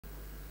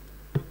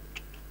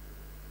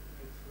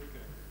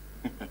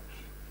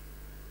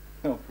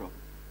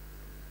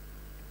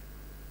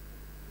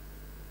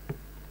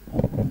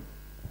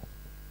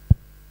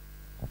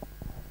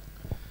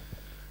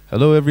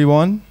Hello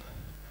everyone.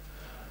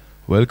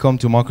 Welcome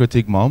to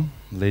MikroTik Mom,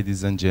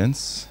 ladies and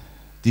gents.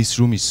 This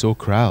room is so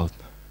crowded.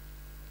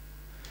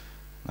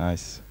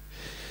 Nice.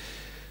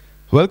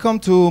 Welcome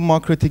to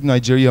MikroTik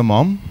Nigeria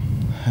Mom.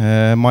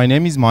 My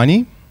name is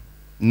Mani.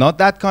 Not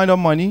that kind of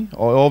money, I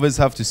always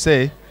have to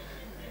say,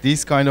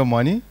 this kind of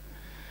money.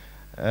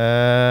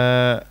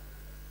 I'm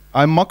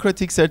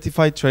MikroTik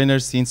certified trainer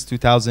since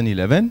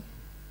 2011.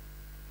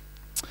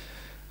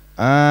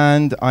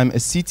 And I'm a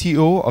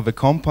CTO of a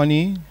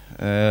company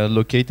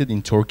located in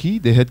Turkey.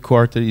 The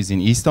headquarters is in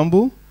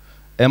Istanbul.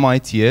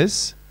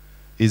 MITS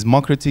is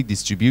MikroTik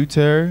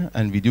distributor,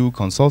 and we do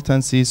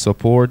consultancy,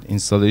 support,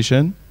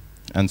 installation,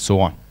 and so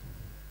on.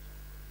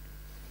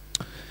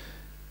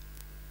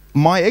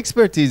 My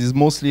expertise is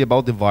mostly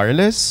about the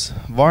wireless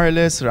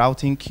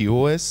routing,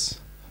 QoS,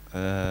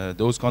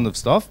 those kind of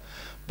stuff.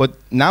 But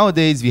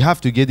nowadays we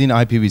have to get in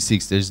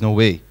IPv6. There's no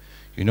way.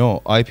 You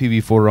know,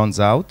 IPv4 runs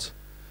out,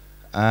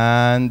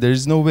 and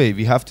there's no way.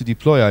 We have to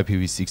deploy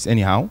IPv6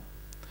 anyhow.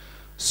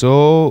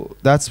 So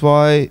that's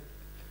why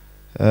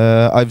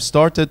I've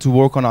started to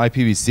work on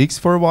IPv6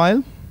 for a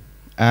while,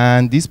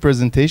 and this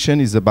presentation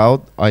is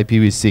about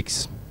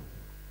IPv6.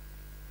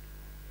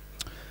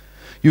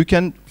 You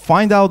can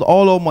find out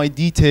all of my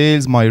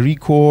details, my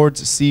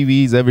records,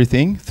 CVs,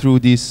 everything through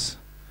this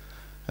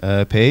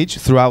page,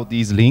 throughout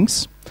these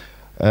links.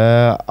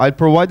 I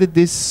provided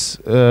this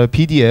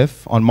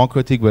PDF on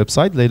MikroTik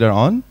website later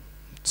on,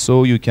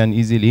 so you can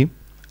easily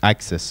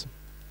access.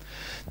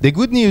 The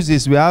good news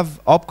is we have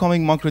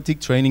upcoming MikroTik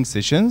training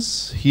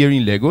sessions here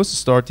in Lagos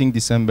starting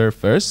December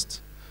 1st.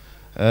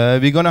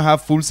 We're going to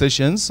have full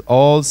sessions,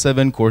 all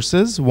 7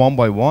 courses, one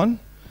by one,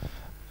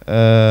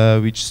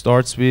 which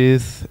starts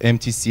with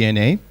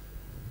MTCNA.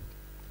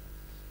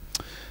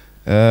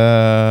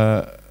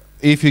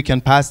 If you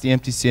can pass the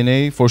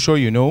MTCNA, for sure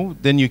you know,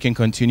 then you can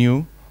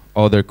continue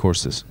other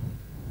courses.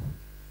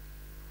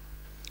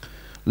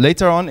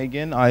 Later on,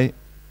 again, I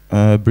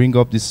bring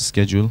up this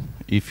schedule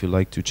if you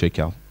like to check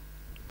out.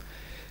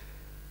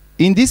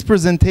 In this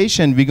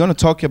presentation, we're going to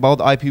talk about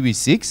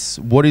IPv6.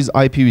 What is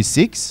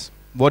IPv6?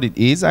 What it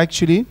is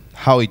actually,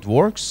 how it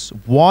works,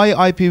 why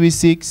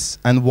IPv6,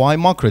 and why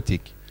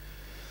MikroTik.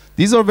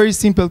 These are very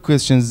simple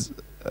questions.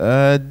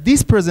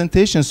 This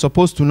presentation is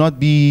supposed to not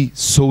be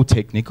so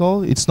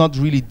technical. It's not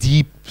really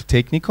deep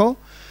technical,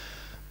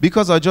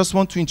 because I just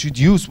want to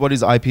introduce what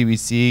is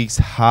IPv6,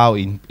 how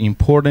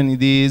important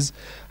it is,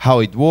 how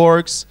it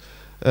works.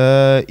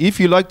 If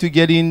you like to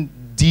get in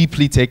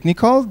deeply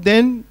technical,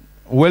 then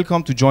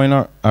welcome to join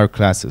our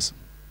classes.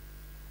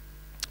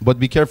 But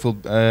be careful,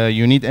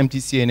 you need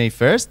MTCNA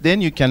first,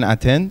 then you can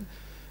attend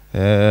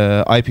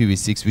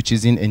IPv6, which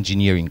is in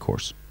engineering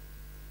course.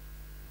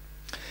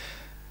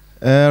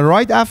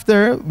 Right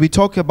after, we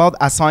talk about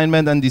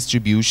assignment and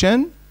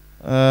distribution,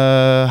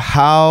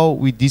 how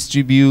we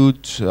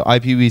distribute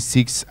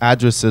IPv6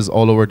 addresses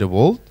all over the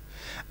world.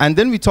 And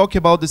then we talk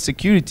about the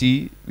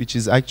security, which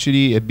is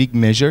actually a big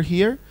measure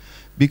here,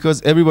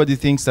 because everybody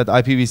thinks that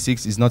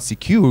IPv6 is not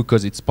secure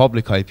because it's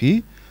public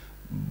IP,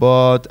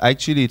 but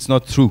actually it's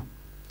not true.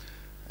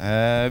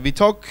 We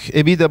talk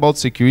a bit about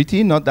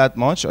security, not that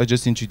much. I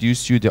just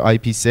introduced you the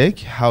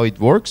IPsec, how it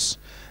works.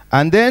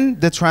 And then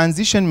the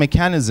transition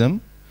mechanism.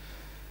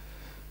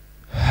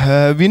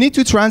 We need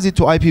to transit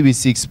to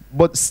IPv6,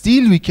 but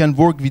still we can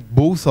work with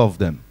both of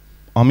them.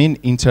 I mean,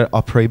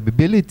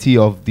 interoperability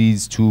of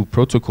these two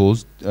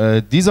protocols,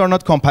 these are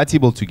not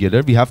compatible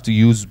together. We have to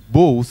use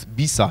both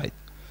beside.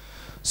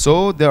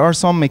 So there are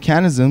some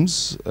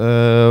mechanisms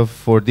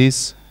for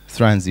this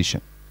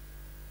transition.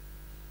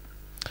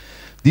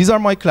 These are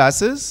my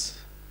classes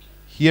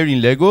here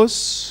in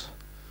Lagos,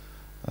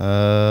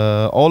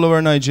 all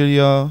over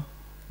Nigeria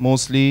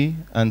mostly,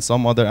 and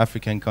some other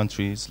African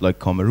countries like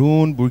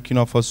Cameroon,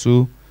 Burkina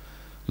Faso,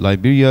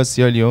 Liberia,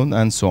 Sierra Leone,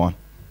 and so on.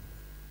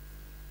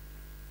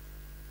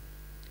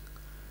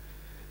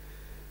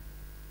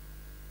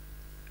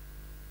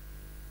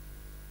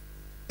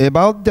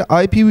 About the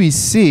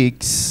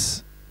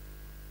IPv6,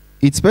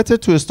 it's better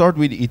to start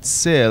with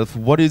itself.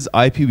 What is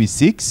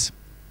IPv6?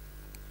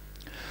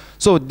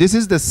 So this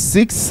is the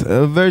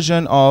 6th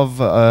version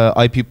of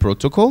IP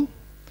protocol.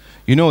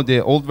 You know, the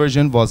old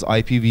version was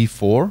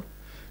IPv4.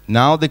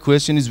 Now the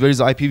question is, where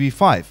is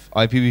IPv5?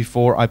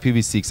 IPv4,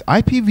 IPv6.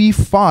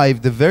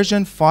 IPv5, the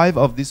version 5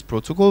 of this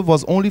protocol,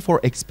 was only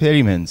for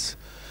experiments.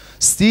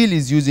 Still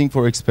is using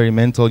for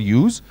experimental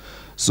use.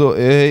 So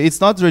it's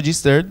not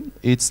registered,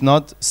 it's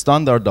not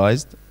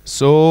standardized.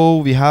 So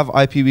we have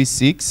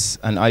IPv6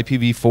 and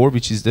IPv4,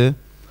 which is the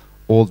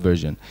old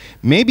version.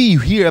 Maybe you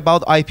hear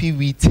about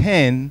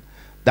IPv10,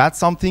 that's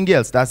something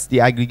else. That's the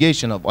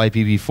aggregation of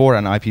IPv4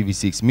 and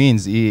IPv6.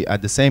 Means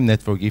at the same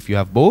network, if you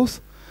have both,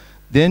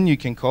 then you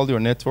can call your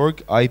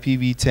network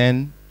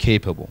IPv10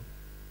 capable.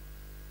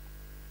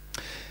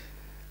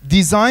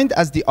 Designed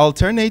as the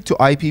alternate to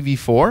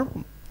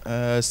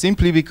IPv4,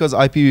 simply because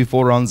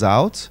IPv4 runs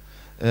out,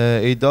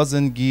 it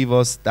doesn't give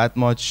us that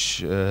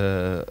much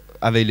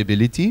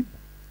availability.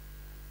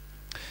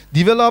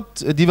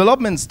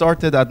 Development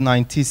started at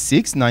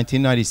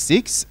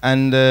 1996,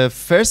 and the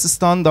first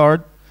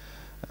standard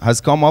has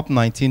come up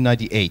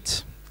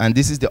 1998. And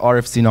this is the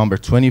RFC number,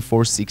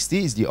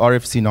 2460 is the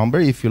RFC number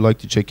if you like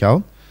to check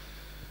out.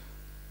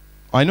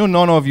 I know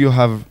none of you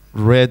have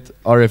read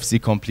RFC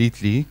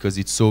completely because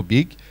it's so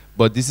big,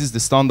 but this is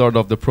the standard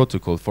of the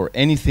protocol. For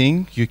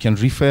anything, you can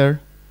refer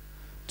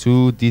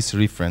to this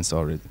reference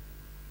already.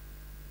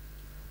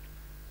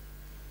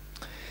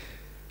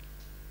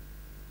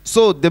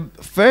 So the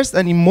first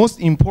and the most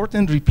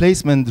important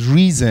replacement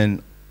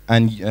reason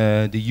and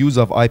the use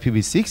of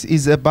IPv6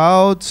 is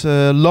about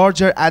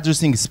larger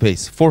addressing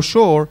space. For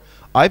sure,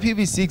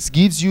 IPv6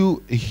 gives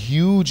you a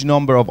huge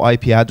number of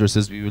IP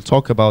addresses. We will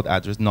talk about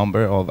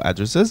number of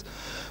addresses.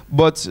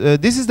 But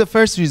this is the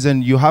first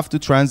reason you have to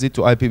transit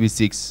to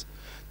IPv6.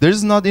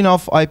 There's not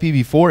enough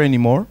IPv4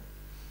 anymore.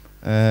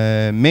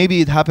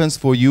 Maybe it happens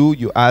for you.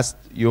 You asked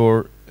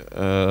your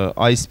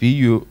ISP,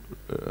 you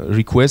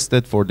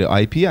requested for the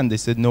IP, and they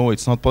said, no,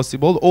 it's not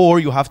possible, or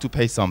you have to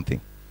pay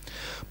something.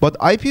 But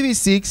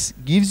IPv6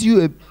 gives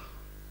you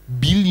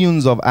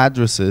billions of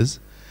addresses,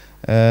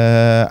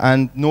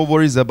 and no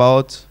worries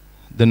about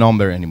the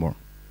number anymore.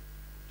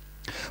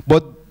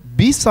 But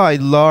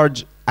beside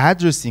large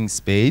addressing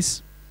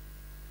space,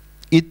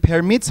 it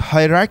permits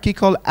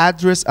hierarchical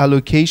address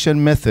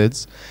allocation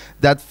methods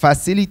that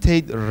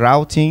facilitate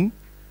routing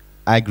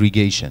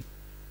aggregation.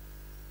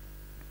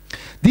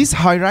 This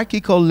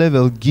hierarchical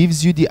level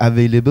gives you the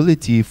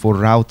availability for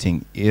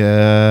routing.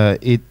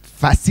 It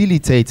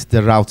facilitates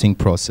the routing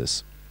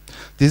process.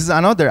 This is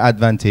another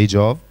advantage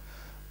of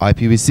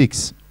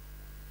IPv6.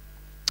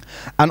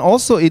 And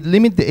also it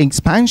limits the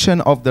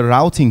expansion of the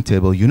routing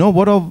table. You know,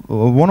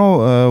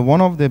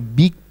 one of the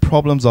big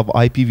problems of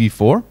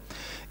IPv4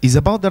 is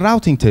about the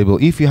routing table.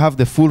 If you have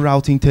the full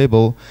routing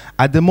table,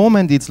 at the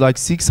moment it's like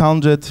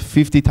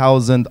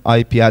 650,000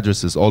 IP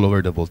addresses all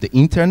over the world. The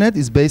internet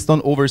is based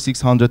on over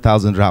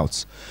 600,000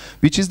 routes,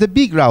 which is the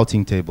big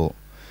routing table.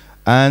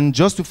 And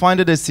just to find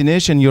a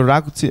destination, your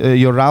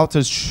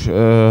router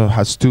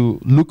has to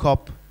look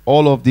up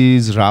all of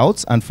these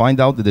routes and find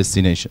out the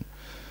destination.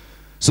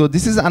 So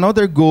this is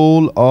another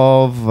goal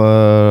of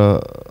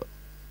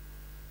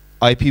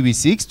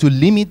IPv6, to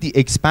limit the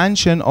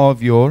expansion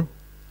of your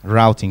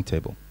routing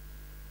table.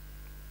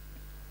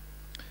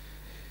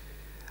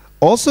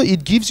 Also,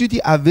 it gives you the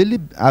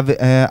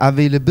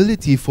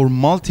availability for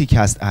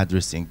multicast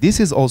addressing. This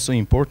is also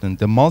important,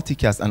 the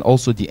multicast and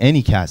also the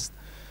anycast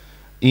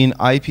in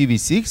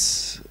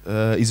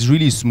IPv6 is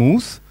really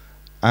smooth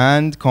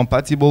and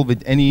compatible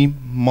with any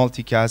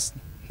multicast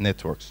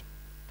networks.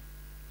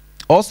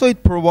 Also,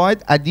 it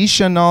provides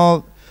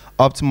additional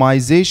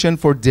optimization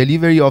for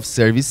delivery of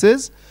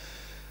services.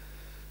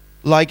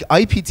 Like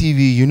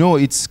IPTV, you know,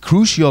 it's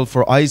crucial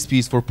for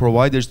ISPs, for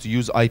providers to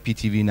use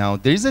IPTV now.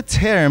 There is a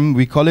term,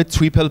 we call it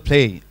triple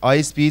play.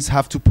 ISPs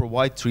have to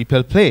provide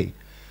triple play.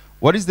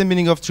 What is the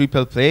meaning of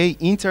triple play?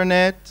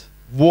 Internet,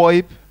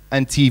 VoIP,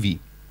 and TV.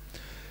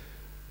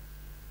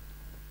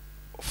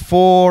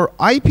 For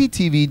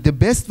IPTV, the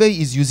best way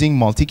is using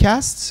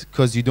multicasts,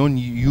 because you don't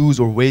use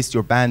or waste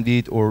your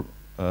bandwidth or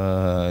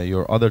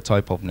your other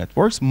type of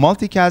networks.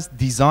 Multicast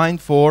designed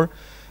for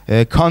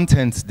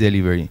content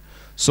delivery.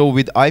 So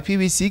with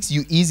IPv6,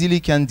 you easily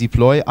can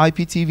deploy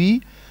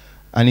IPTV,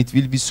 and it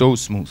will be so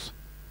smooth.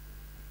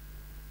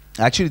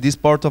 Actually, this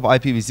part of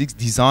IPv6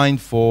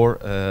 designed for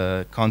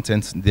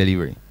content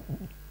delivery.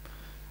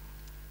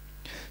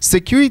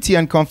 Security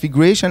and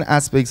configuration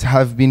aspects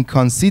have been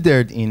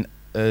considered in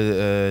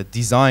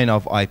design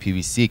of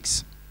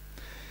IPv6.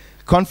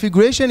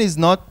 Configuration is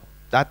not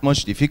that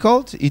much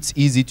difficult. It's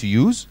easy to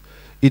use.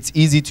 It's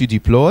easy to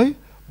deploy.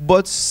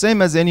 But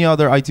same as any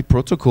other IT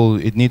protocol,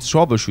 it needs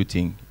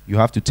troubleshooting. You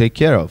have to take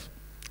care of.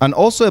 And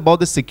also about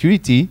the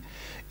security,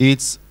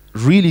 it's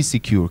really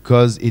secure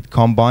because it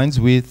combines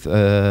with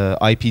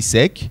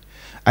IPsec.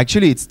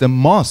 Actually, it's the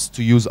must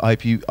to use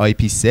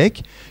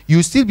IPsec.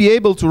 You still be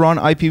able to run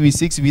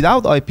IPv6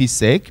 without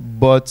IPsec,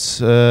 but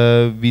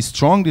we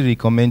strongly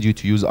recommend you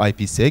to use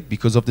IPsec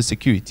because of the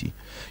security.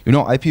 You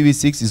know,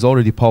 IPv6 is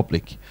already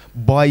public.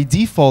 By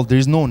default,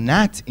 there's no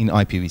NAT in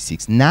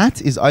IPv6.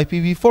 NAT is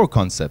IPv4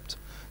 concept.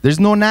 There's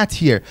no NAT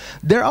here.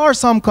 There are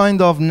some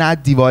kind of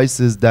NAT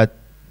devices that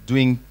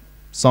doing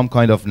some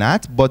kind of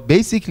NAT, but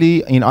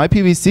basically in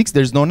IPv6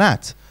 there's no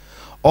NAT.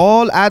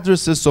 All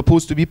addresses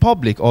supposed to be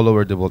public all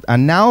over the world.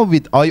 And now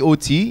with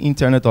IoT,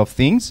 Internet of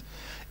Things,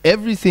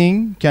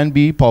 everything can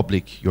be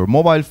public. Your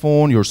mobile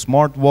phone, your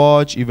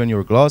smartwatch, even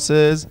your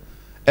glasses,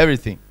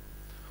 everything.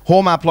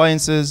 Home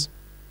appliances.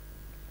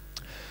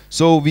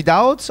 So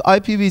without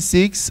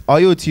IPv6,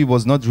 IoT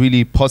was not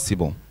really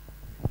possible.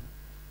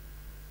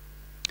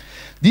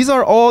 These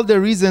are all the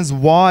reasons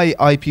why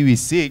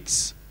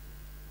IPv6.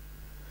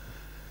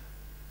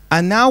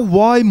 And now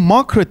why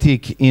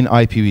MikroTik in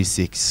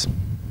IPv6?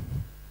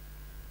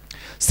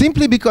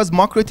 Simply because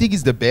MikroTik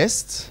is the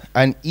best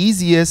and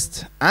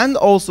easiest and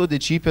also the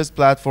cheapest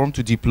platform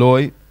to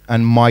deploy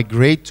and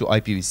migrate to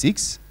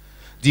IPv6,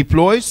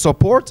 deploy,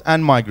 support,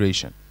 and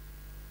migration.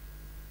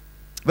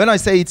 When I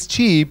say it's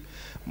cheap,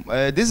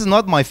 this is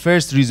not my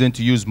first reason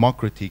to use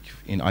MikroTik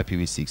in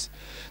IPv6.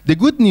 The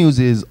good news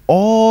is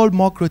all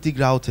MikroTik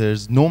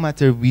routers, no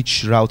matter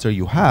which router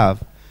you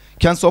have,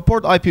 can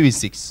support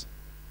IPv6.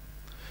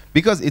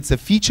 Because it's a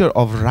feature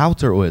of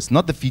router OS,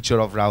 not the feature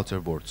of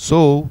router board.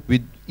 So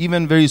with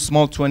even very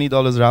small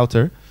 $20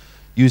 router,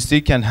 you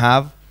still can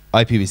have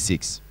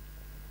IPv6.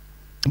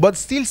 But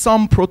still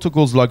some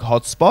protocols like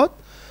hotspot,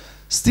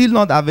 still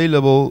not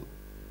available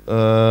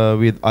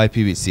with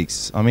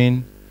IPv6. I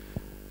mean,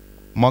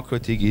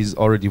 MikroTik is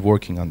already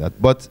working on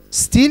that. But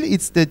still,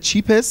 it's the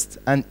cheapest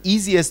and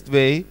easiest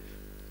way,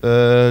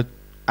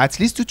 at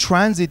least to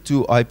transit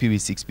to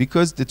IPv6,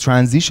 because the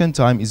transition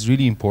time is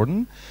really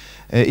important.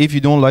 If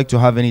you don't like to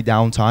have any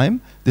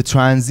downtime, the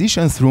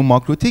transition through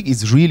MikroTik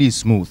is really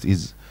smooth,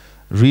 is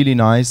really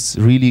nice,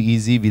 really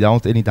easy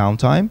without any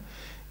downtime.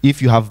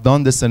 If you have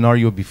done the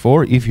scenario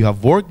before, if you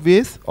have worked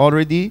with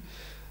already,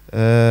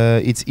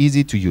 it's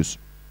easy to use.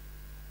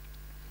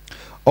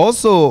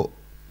 Also,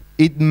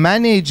 it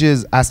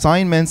manages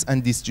assignments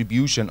and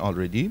distribution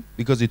already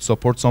because it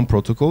supports some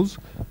protocols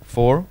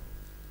for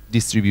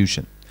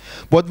distribution.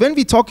 But when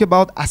we talk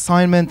about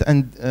assignment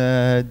and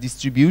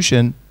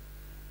distribution,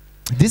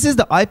 this is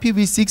the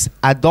IPv6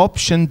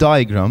 adoption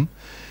diagram.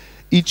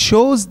 It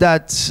shows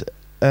that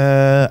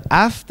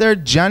after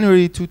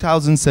January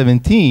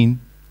 2017,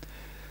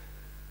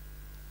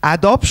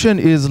 adoption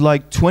is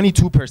like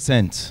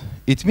 22%.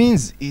 It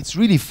means it's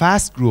really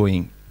fast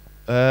growing.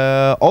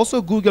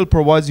 Also, Google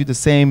provides you the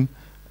same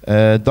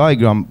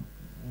diagram.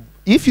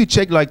 If you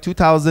check like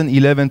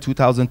 2011,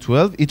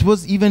 2012, it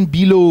was even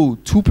below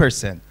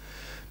 2%.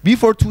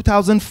 Before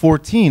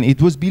 2014,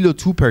 it was below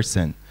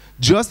 2%.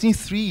 Just in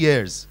 3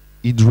 years,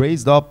 it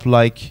raised up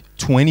like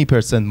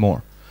 20%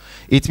 more.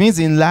 It means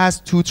in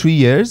last 2-3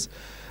 years,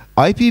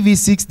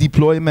 IPv6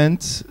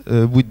 deployment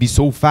would be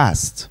so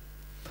fast.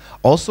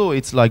 Also,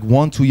 it's like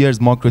 1-2 years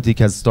MikroTik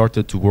has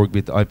started to work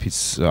with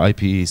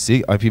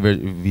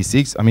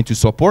IPv6, I mean to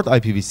support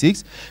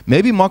IPv6.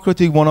 Maybe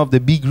MikroTik one of the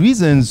big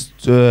reasons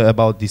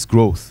about this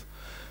growth.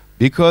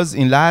 Because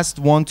in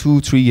last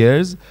 1-2-3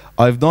 years,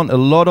 I've done a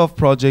lot of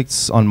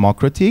projects on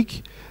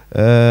MikroTik.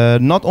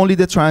 Not only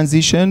the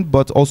transition,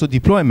 but also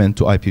deployment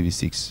to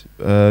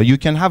IPv6. You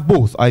can have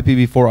both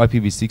IPv4,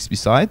 IPv6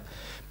 beside.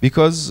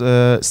 Because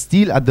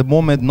still at the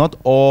moment, not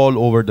all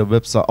over the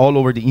website, all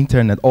over the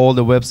internet, all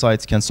the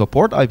websites can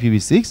support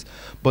IPv6,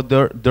 but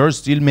there are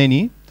still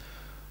many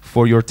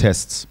for your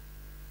tests.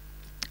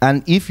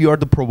 And if you are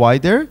the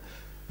provider,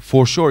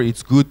 for sure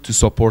it's good to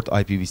support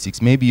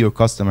IPv6. Maybe your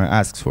customer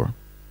asks for.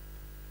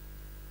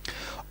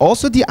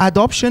 Also, the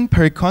adoption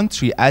per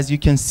country, as you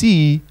can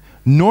see,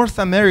 North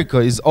America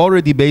is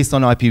already based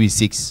on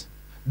IPv6.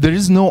 There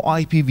is no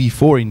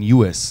IPv4 in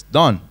US.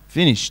 Done,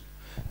 finished.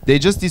 They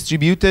just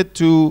distributed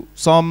to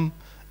some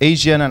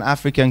Asian and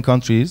African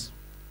countries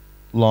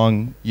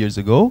long years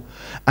ago.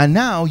 And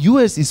now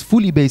US is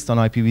fully based on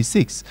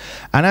IPv6.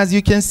 And as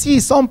you can see,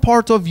 some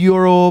part of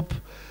Europe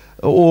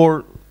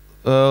or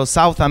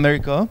South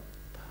America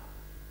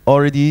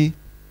already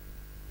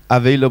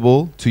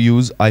available to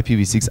use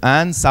IPv6.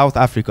 And South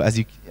Africa,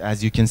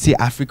 as you can see,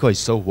 Africa is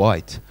so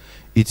wide.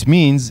 It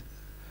means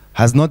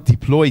has not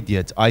deployed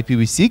yet.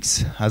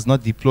 IPv6 has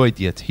not deployed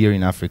yet here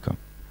in Africa.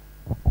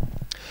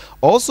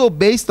 Also,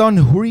 based on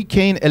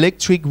Hurricane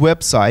Electric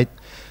website,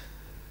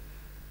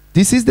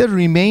 this is the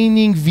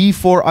remaining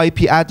v4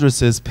 IP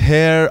addresses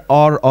per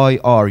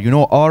RIR. You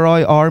know,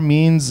 RIR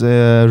means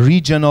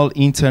regional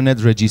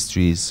internet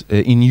registries.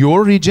 In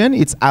your region,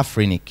 it's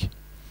Afrinic.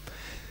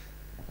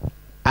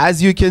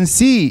 As you can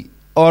see,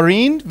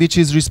 ARIN, which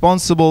is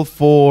responsible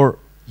for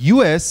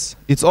US,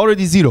 it's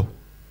already 0.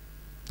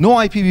 No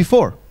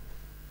IPv4.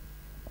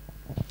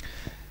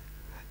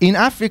 In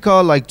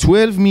Africa, like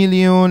 12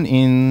 million.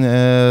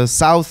 In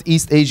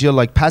Southeast Asia,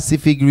 like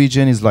Pacific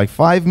region, is like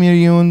 5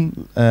 million.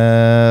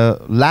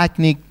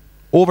 LACNIC,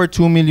 over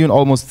 2 million,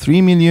 almost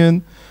 3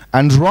 million.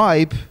 And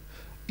RIPE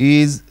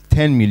is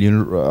 10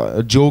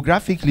 million.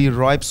 Geographically,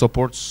 RIPE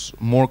supports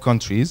more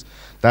countries.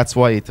 That's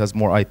why it has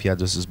more IP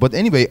addresses. But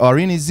anyway,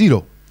 ARIN is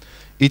 0.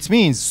 It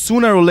means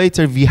sooner or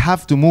later, we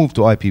have to move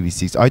to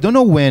IPv6. I don't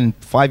know when,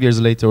 5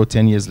 years later or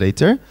 10 years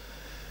later.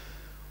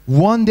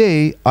 One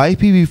day,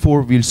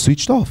 IPv4 will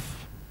switch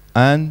off,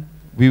 and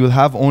we will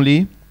have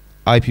only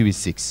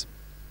IPv6.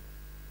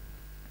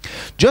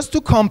 Just to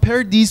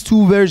compare these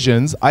two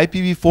versions,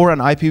 IPv4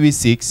 and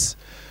IPv6,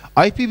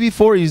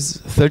 IPv4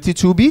 is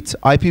 32-bit,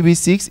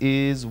 IPv6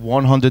 is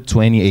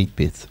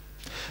 128-bit.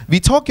 We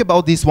talk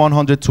about this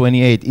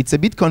 128. It's a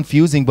bit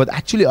confusing, but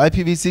actually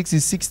IPv6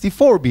 is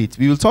 64-bit.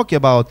 We will talk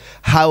about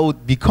how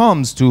it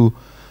becomes to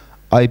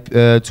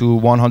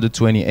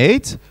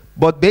 128.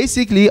 But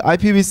basically,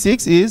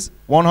 IPv6 is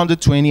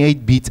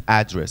 128-bit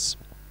address.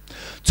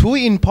 2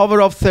 in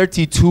power of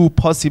 32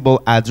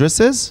 possible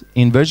addresses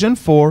in version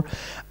 4,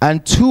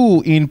 and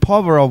 2 in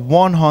power of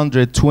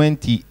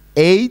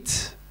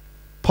 128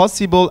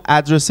 possible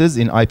addresses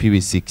in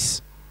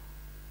IPv6.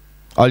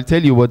 I'll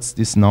tell you what's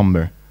this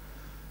number.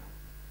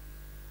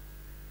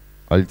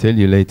 I'll tell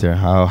you later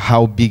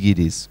how big it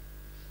is.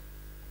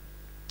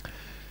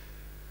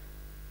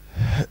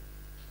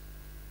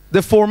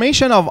 The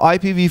formation of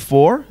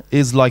IPv4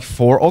 is like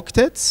 4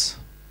 octets.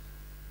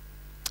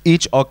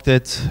 Each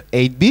octet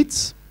 8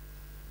 bits.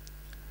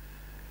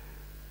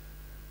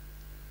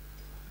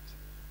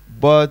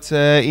 But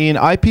in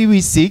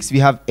IPv6, we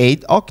have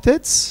 8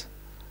 octets.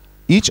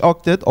 Each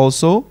octet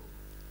also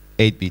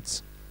 8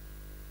 bits.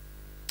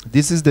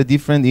 This is the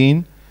difference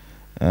in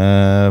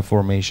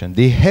formation.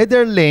 The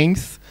header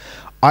length,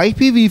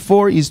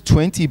 IPv4 is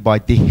 20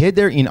 bytes. The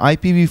header in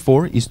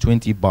IPv4 is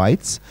 20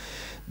 bytes.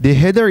 The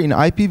header in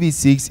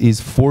IPv6 is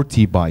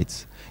 40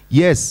 bytes.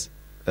 Yes,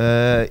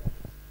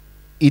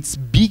 it's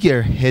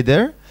bigger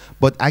header,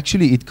 but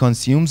actually it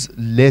consumes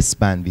less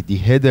bandwidth. The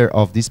header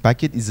of this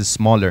packet is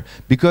smaller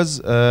because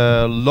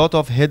a lot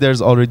of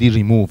headers already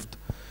removed.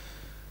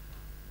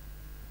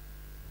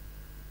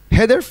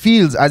 Header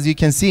fields, as you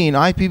can see in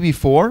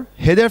IPv4,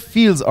 header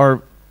fields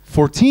are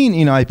 14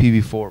 in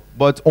IPv4,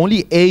 but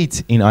only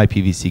 8 in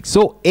IPv6.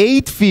 So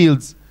 8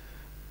 fields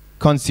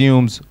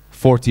consumes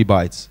 40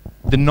 bytes.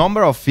 The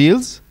number of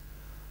fields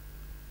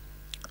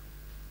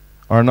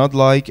are not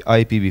like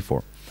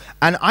IPv4.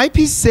 And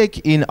IPsec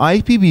in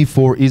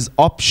IPv4 is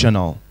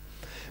optional.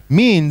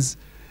 Means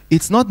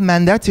it's not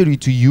mandatory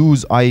to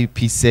use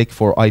IPsec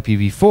for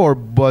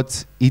IPv4,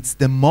 but it's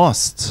the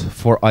must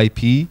for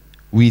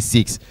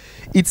IPv6.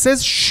 It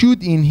says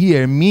should in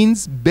here,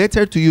 means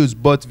better to use,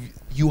 but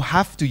you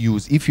have to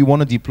use. If you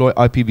want to deploy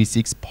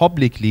IPv6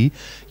 publicly,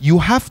 you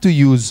have to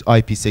use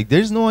IPsec.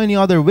 There's no any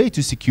other way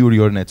to secure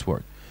your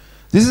network.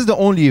 This is the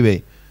only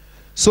way.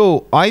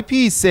 So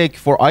IPsec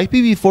for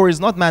IPv4 is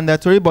not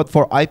mandatory, but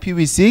for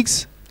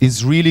IPv6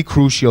 is really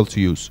crucial to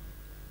use.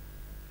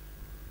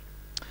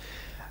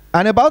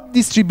 And about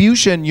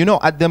distribution, you know,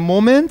 at the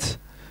moment,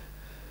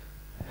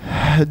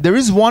 there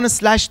is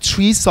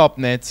 1/3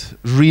 subnet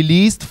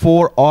released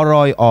for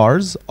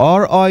RIRs.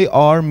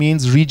 RIR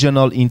means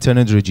regional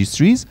internet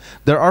registries.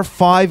 There are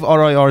 5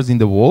 RIRs in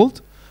the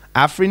world: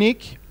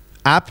 Afrinic,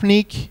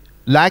 APNIC,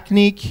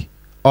 LACNIC,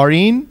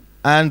 ARIN,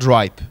 and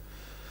RIPE.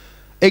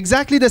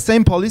 Exactly the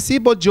same policy,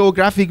 but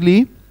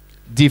geographically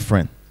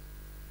different.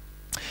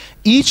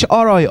 Each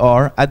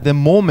RIR at the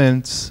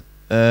moment,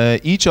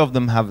 each of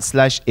them have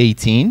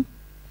 /18,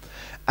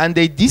 and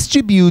they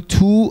distribute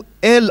to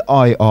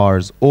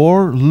LIRs,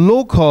 or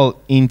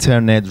local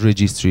internet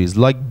registries,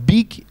 like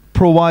big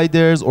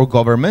providers or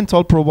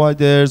governmental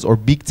providers or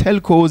big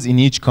telcos in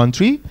each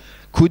country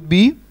could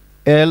be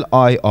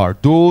LIR.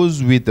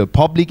 Those with the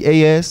public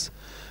AS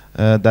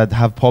that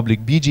have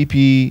public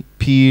BGP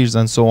peers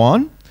and so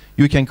on,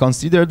 you can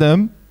consider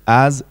them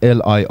as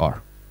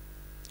LIR.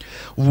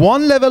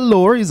 One level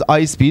lower is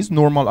ISPs,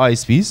 normal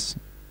ISPs,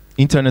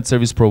 internet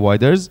service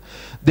providers.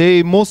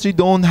 They mostly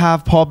don't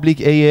have public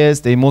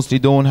AS, they mostly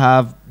don't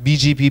have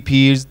BGP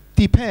peers,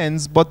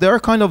 depends, but they are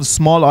kind of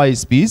small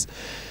ISPs.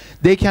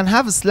 They can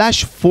have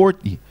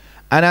 /40.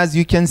 And as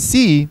you can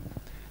see,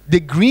 the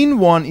green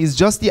one is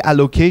just the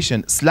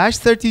allocation.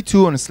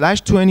 /32 and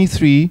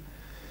 /23,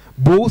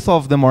 both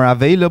of them are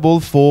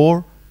available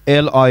for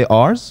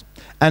LIRs.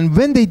 And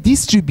when they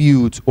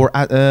distribute, or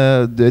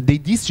they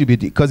distribute,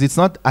 because it's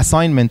not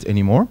assignment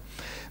anymore,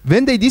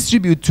 when they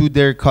distribute to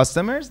their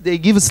customers, they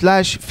give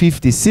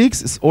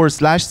 /56 or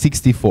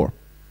 /64.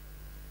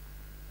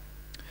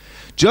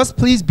 Just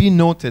please be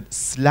noted,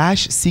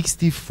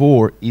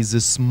 /64 is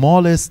the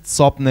smallest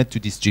subnet to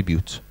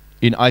distribute.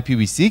 In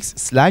IPv6,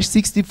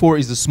 /64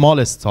 is the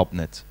smallest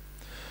subnet.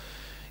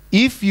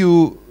 If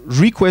you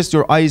request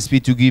your ISP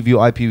to give you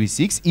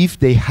IPv6, if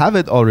they have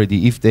it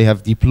already, if they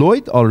have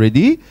deployed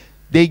already,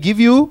 they give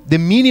you the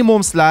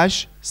minimum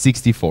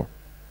 /64.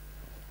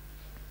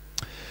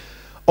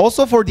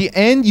 Also for the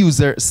end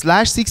user,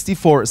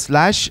 /64,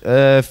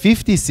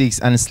 /56,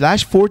 and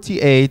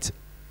 /48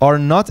 are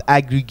not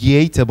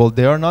aggregatable.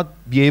 They are not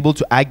be able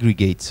to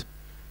aggregate.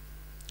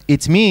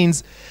 It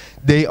means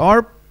they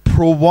are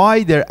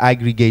provider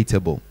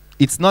aggregatable.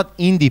 It's not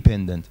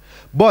independent.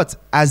 But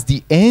as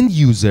the end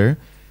user,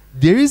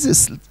 there is a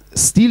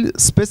still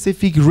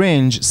specific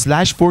range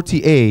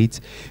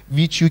 /48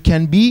 which you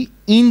can be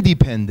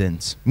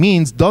independent.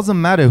 Means doesn't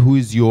matter who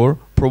is your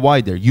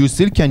provider. You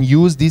still can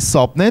use this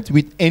subnet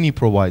with any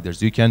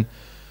providers. You can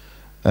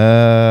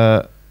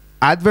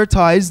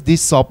advertise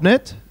this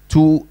subnet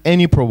to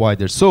any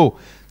provider. So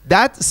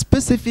that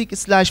specific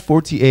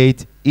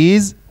 /48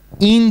 is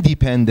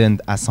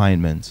independent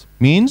assignment.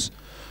 Means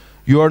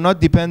you are not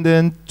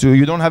dependent to,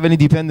 you don't have any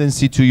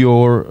dependency to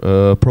your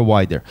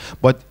provider.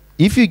 But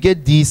if you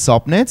get these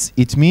subnets,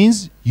 it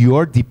means you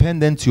are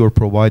dependent to your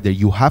provider.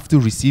 You have to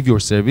receive your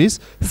service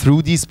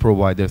through this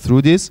provider,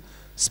 through this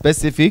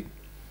specific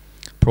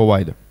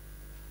provider.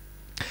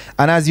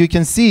 And as you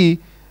can see,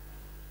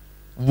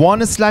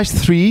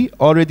 1/3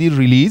 already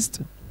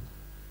released.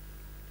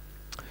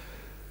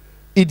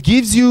 It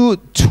gives you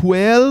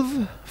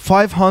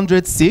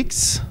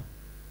 12,506.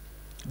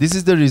 This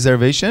is the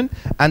reservation,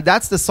 and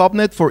that's the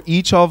subnet for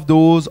each of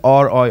those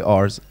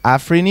RIRs: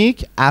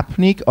 Afrinic,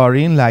 APNIC,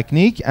 ARIN,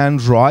 LACNIC,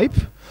 and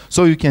RIPE.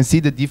 So you can see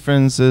the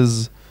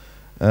differences,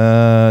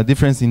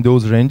 difference in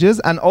those ranges.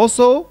 And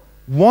also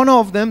one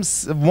of them,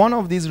 one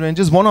of these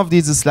ranges, one of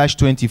these is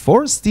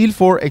 /24, still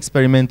for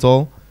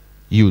experimental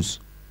use.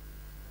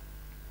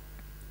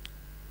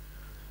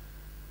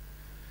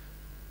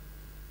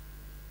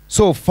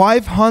 So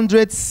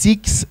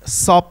 506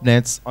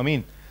 subnets, I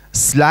mean,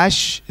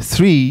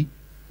 /3,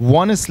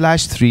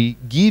 1/3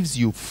 gives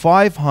you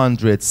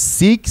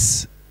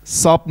 506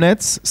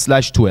 subnets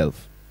 /12.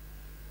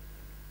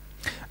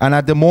 And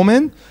at the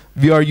moment,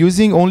 we are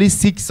using only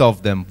 6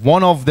 of them.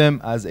 1 of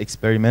them as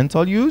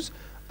experimental use,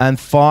 and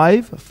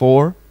 5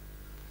 for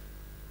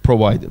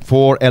provided,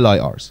 for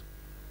LIRs.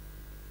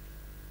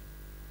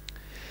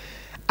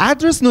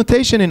 Address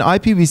notation in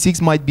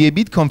IPv6 might be a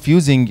bit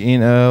confusing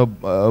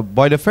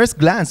by the first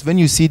glance. When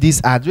you see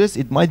this address,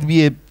 it might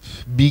be a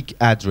big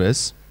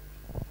address.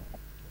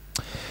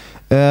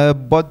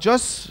 But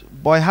just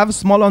by having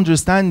small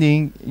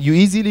understanding, you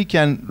easily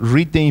can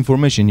read the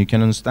information. You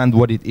can understand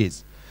what it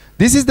is.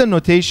 This is the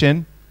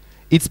notation.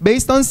 It's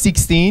based on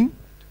 16.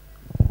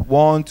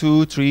 1,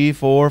 2, 3,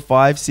 4,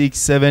 5, 6,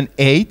 7,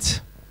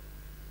 8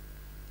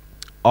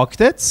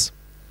 octets.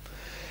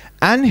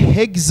 And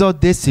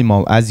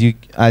hexadecimal. As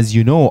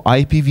you know,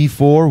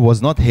 IPv4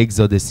 was not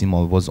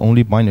hexadecimal, was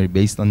only binary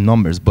based on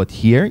numbers. But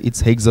here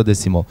it's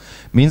hexadecimal.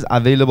 Means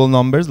available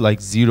numbers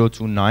like 0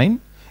 to 9,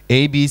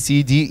 A, B,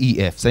 C, D, E,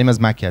 F, same as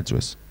MAC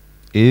address.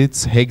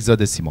 It's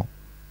hexadecimal.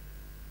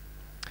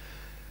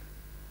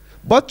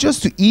 But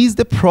just to ease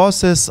the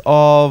process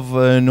of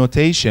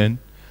notation,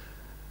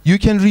 you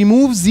can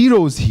remove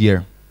zeros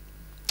here.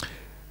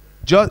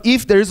 Just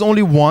if there is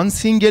only one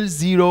single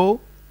zero,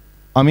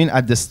 I mean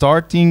at the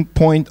starting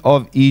point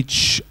of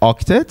each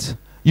octet,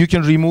 you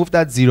can remove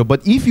that zero.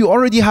 But if you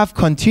already have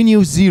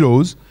continuous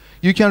zeros,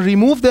 you can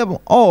remove them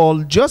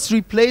all, just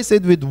replace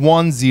it with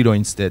 1 0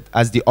 instead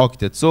as the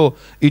octet. So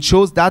it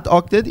shows that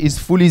octet is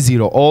fully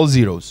 0, all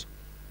zeros.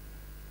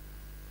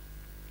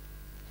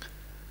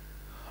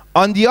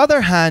 On the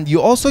other hand,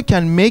 you also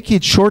can make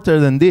it shorter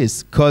than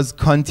this, because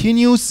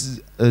continuous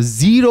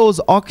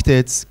zeros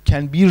octets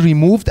can be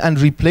removed and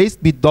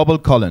replaced with double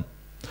colon.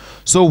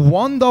 So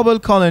 1 double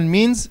colon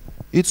means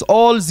it's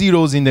all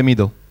zeros in the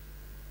middle.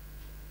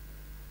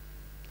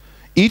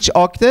 Each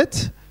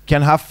octet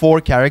can have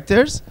 4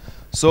 characters.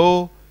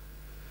 So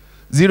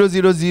 0,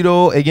 0,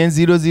 0, again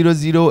 0, 0,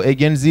 0,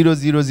 again 0,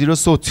 0, 0.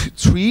 So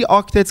 3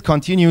 octets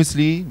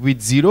continuously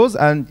with zeros,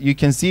 and you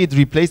can see it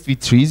replaced with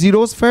 3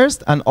 zeros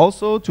first. And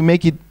also to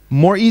make it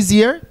more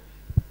easier,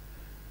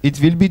 it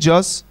will be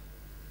just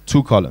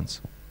 2 colons.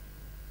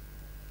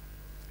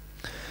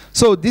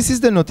 So this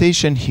is the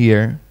notation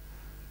here.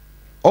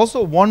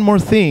 Also, one more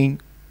thing.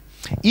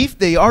 If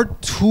they are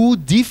 2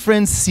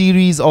 different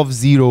series of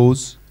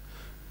zeros,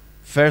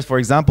 first, for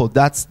example,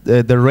 that's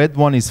the red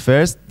one is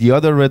first, the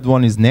other red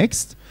one is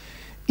next.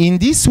 In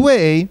this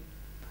way,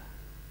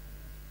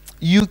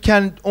 you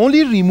can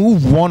only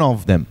remove one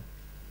of them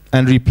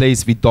and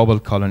replace with double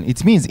colon.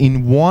 It means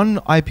in one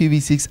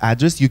IPv6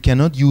 address, you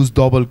cannot use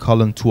double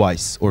colon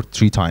twice or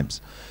 3 times.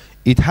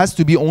 It has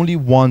to be only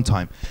 1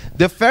 time.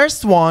 The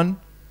first one,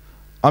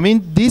 I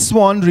mean, this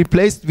one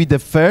replaced with the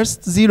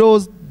first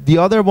zeros, the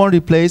other one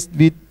replaced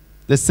with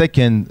the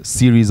second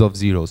series of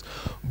zeros.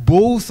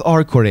 Both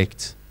are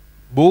correct.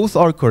 Both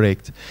are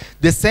correct.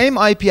 The same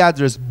IP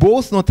address,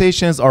 both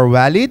notations are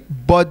valid,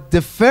 but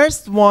the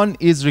first one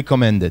is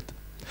recommended.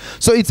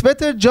 So it's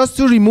better just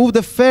to remove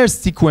the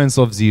first sequence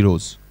of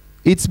zeros.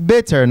 It's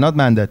better, not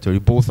mandatory.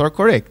 Both are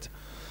correct.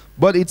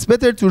 But it's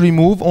better to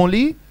remove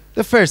only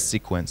the first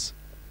sequence.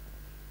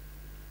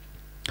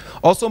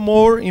 Also,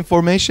 more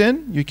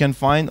information you can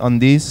find on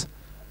this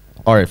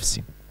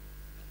RFC.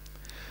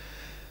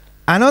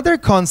 Another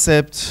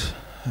concept,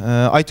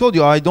 I told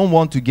you I don't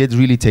want to get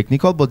really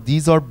technical, but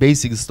these are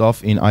basic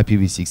stuff in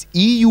IPv6.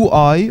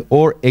 EUI,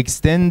 or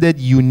Extended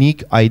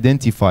Unique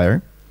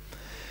Identifier,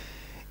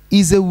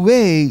 is a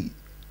way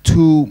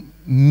to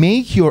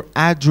make your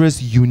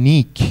address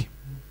unique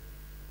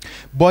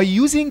by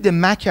using the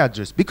MAC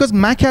address, because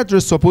MAC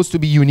address is supposed to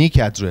be unique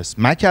address.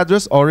 MAC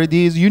address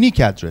already is unique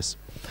address.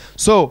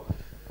 So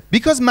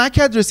because MAC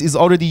address is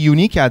already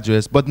unique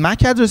address, but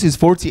MAC address is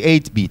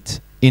 48-bit.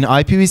 In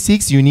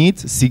IPv6, you need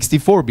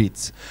 64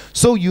 bits.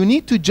 So you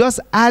need to just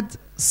add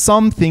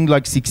something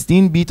like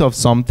 16-bit of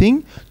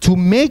something to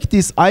make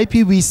this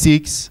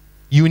IPv6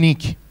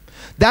 unique.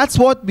 That's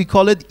what we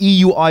call it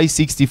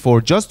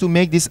EUI64, just to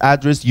make this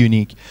address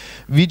unique.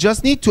 We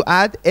just need to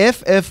add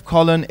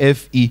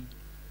FF:FE.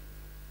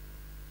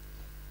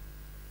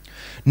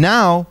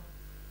 Now,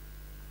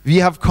 we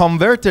have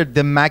converted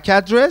the MAC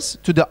address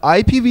to the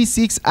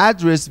IPv6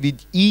 address with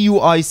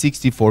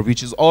EUI64,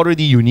 which is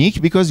already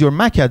unique because your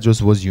MAC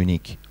address was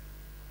unique.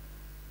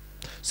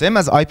 Same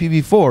as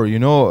IPv4, you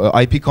know,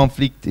 IP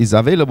conflict is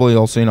available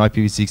also in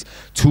IPv6.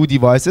 2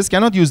 devices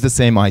cannot use the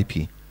same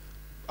IP.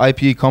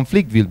 IP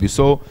conflict will be.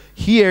 So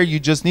here you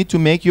just need to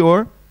make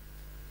your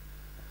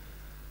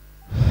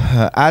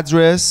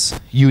address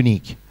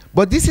unique.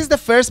 But this is the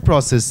first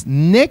process.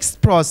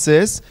 Next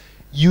process,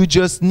 you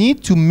just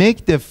need to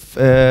make the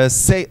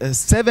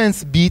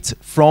 7th bit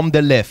from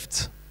the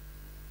left.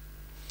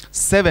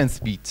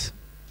 7th bit.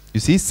 You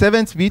see,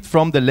 7th bit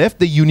from the left,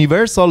 the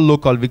universal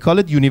local. We call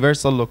it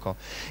universal local.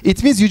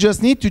 It means you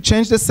just need to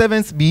change the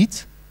 7th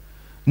bit.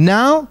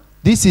 Now,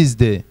 this is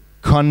the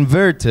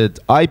converted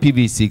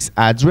IPv6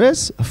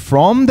 address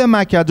from the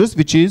MAC address,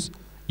 which is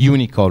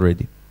unique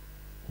already.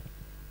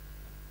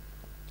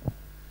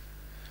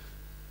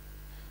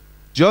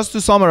 Just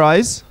to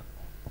summarize,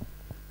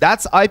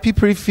 that's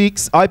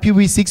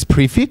IPv6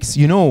 prefix.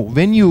 You know,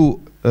 when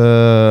you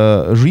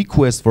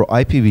request for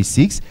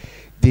IPv6,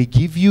 they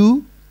give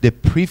you the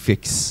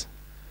prefix,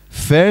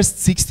 first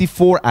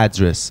 64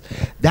 address.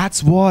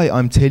 That's why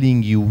I'm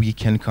telling you we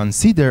can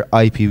consider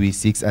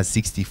IPv6 as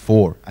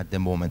 64 at the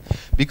moment,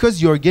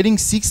 because you're getting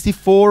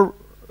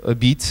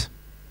 64-bit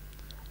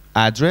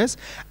address,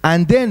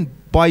 and then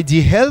by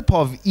the help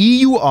of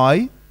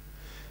EUI,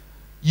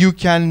 you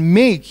can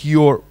make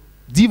your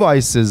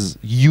devices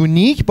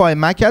unique by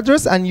MAC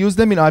address and use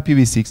them in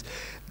IPv6.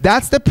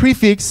 That's the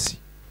prefix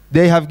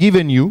they have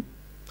given you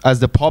as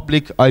the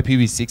public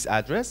IPv6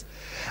 address,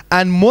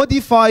 and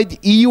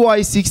modified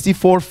EUI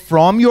 64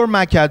 from your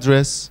MAC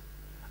address.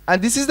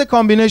 And this is the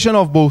combination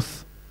of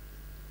both.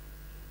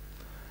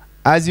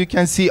 As you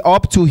can see,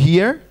 up to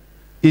here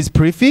is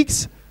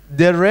prefix,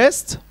 the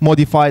rest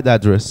modified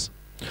address.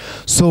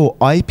 So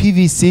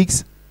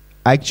IPv6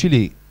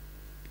 actually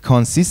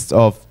consists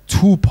of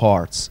two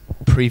parts,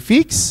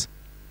 prefix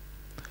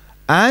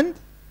and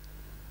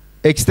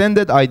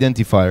extended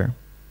identifier.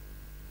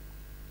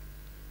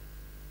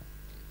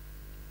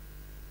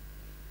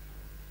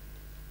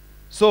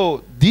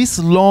 So this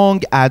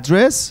long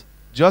address,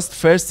 just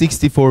first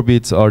 64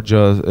 bits are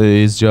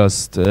is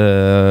just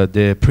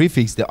the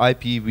prefix, the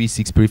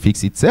IPv6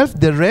 prefix itself.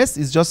 The rest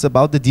is just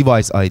about the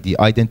device ID,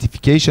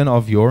 identification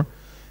of your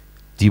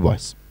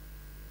device.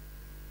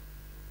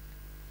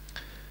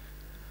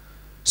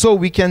 So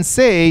we can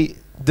say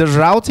the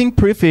routing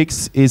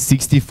prefix is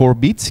 64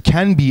 bits,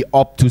 can be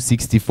up to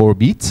 64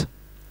 bits.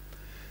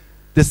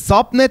 The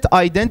subnet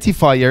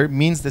identifier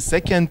means the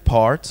second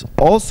part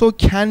also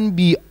can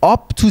be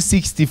up to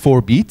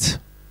 64 bit,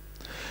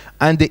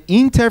 and the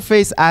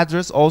interface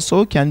address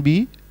also can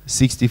be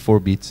 64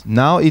 bit.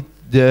 Now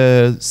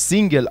the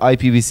single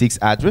IPv6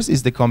 address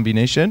is the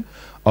combination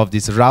of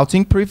this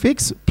routing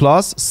prefix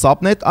plus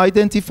subnet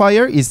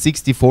identifier is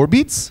 64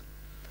 bits,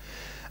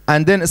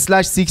 and then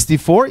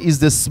 /64 is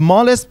the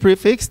smallest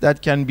prefix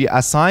that can be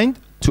assigned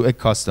to a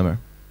customer.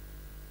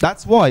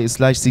 That's why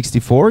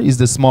 /64 is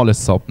the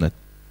smallest subnet.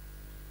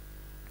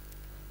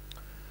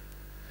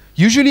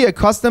 Usually a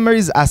customer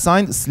is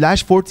assigned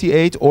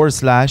 /48 or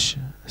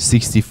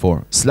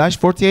 /64.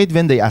 /48,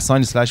 when they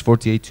assign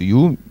 /48 to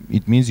you,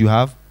 it means you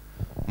have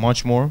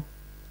much more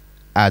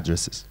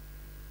addresses.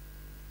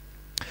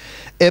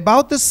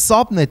 About the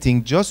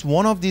subnetting, just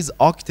one of these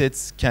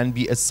octets can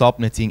be a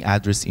subnetting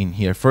address in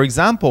here. For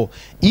example,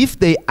 if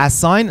they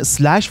assign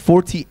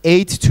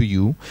 /48 to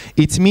you,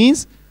 it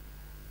means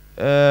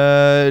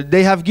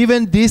they have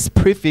given this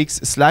prefix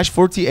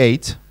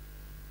 /48.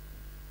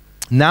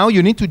 Now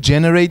you need to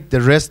generate the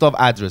rest of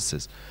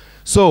addresses.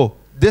 So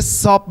the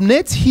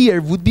subnet here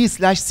would be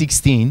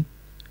 /16.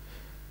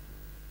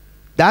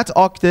 That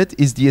octet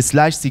is the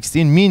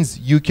 /16, means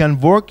you can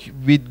work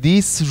with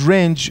this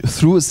range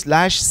through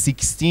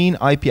 /16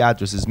 IP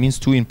addresses, means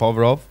 2 in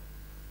power of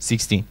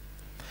 16.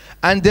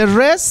 And the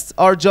rest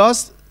are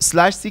just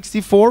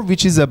 /64,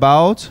 which is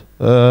about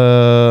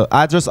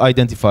address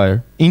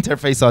identifier,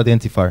 interface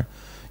identifier,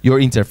 your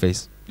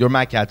interface, your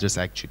MAC address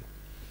actually.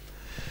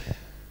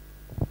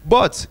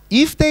 But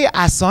if they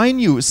assign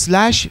you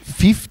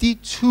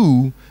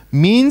 /52,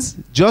 means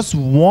just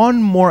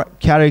one more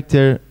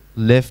character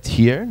left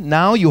here.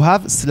 Now you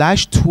have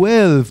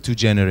 /12 to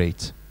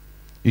generate.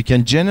 You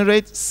can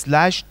generate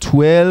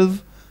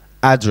 /12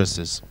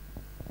 addresses.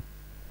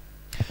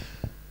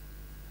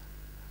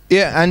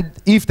 Yeah, and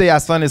if they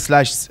assign a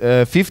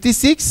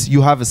 /56,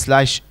 you have a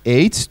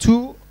 /8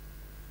 to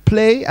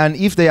play, and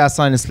if they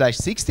assign a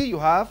 /60, you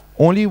have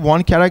only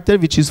one character,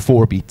 which is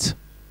 4-bit.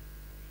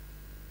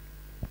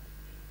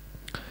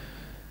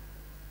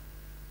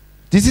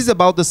 This is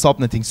about the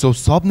subnetting. So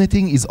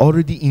subnetting is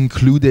already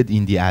included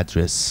in the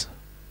address.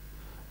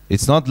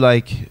 It's not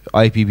like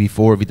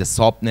IPv4 with a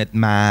subnet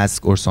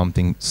mask or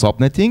something.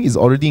 Subnetting is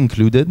already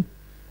included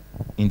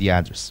in the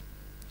address.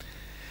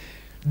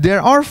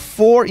 There are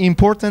 4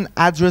 important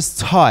address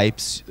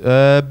types.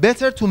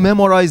 Better to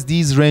memorize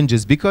these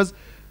ranges, because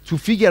to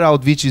figure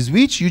out which is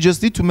which, you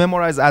just need to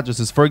memorize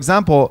addresses. For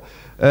example,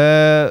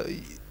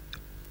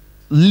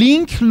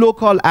 link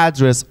local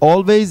address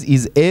always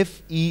is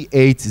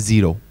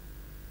FE80.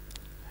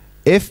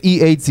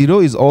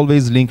 FE80 is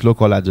always link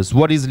local address.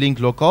 What is link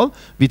local?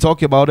 We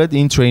talk about it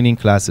in training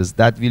classes.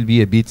 That will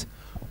be a bit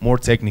more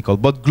technical.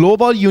 But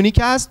global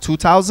unicast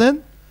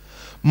 2000,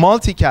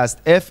 multicast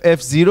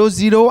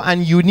FF00,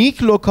 and unique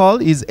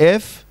local is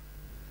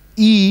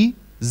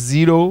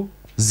FE00.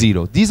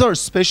 These are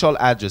special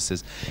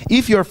addresses.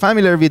 If you're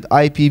familiar with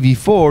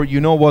IPv4, you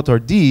know what are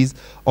these.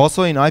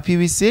 Also in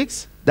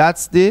IPv6,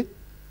 that's the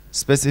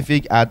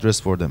specific address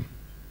for them.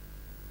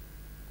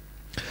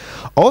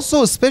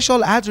 Also,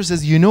 special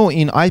addresses, you know,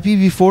 in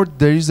IPv4,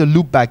 there is a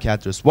loopback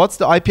address. What's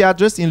the IP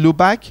address in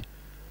loopback?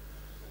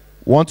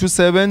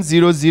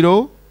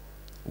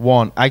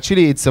 127.0.0.1.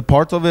 Actually, it's a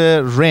part of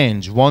a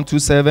range,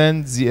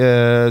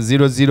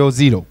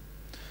 127.0.0.0.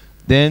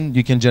 Then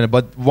you can generate,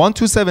 but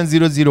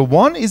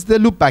 127.0.0.1 is the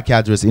loopback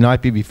address in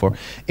IPv4.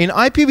 In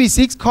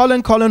IPv6,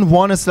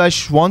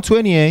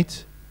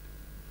 ::1/128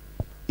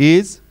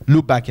 is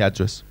loopback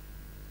address.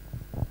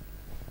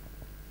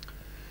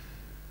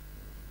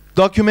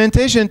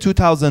 Documentation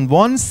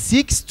 2001,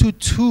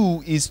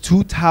 6.2 is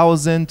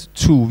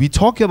 2002. We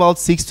talk about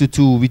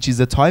 6.2, which is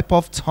a type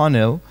of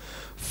tunnel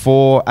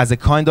as a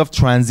kind of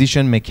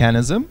transition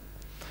mechanism.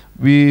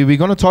 We're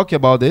going to talk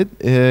about it.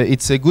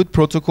 It's a good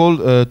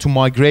protocol to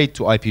migrate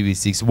to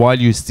IPv6 while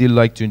you still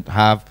like to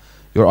have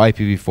your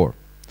IPv4.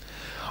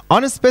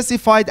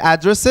 Unspecified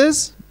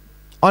addresses,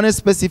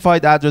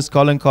 unspecified address :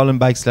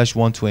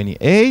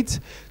 :/128.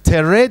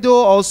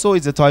 Teredo also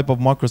is a type of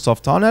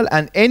Microsoft tunnel,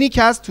 and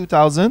Anycast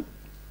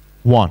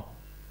 2001.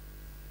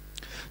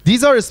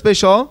 These are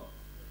special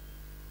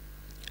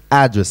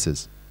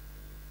addresses.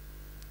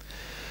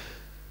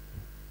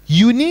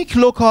 Unique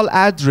local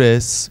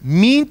address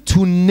mean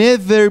to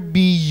never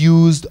be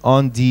used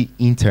on the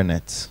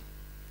internet.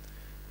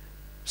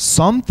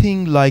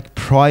 Something like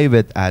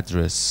private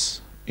address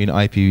in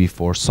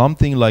IPv4,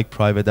 something like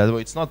private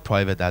address. It's not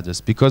private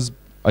address because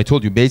I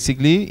told you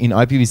basically in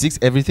IPv6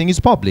 everything is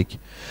public.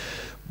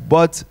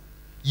 But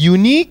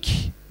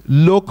unique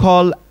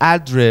local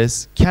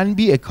address can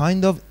be a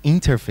kind of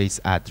interface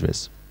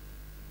address.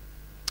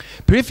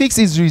 Prefix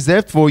is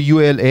reserved for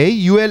ULA.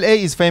 ULA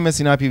is famous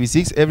in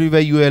IPv6. Everywhere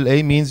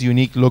ULA means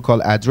unique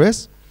local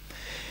address.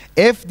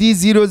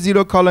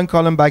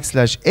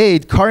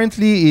 FD00::8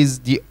 currently is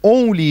the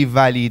only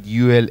valid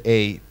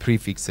ULA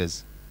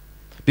prefixes,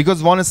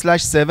 because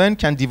 1/7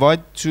 can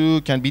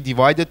be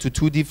divided to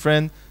two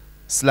different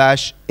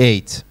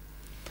 /8.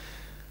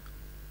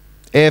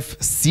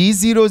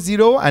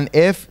 FC00 and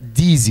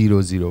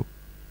FD00.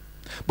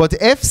 But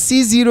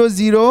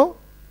FC00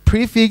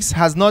 prefix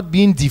has not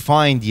been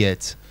defined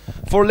yet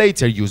for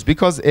later use,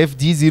 because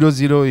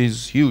FD00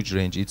 is huge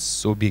range. It's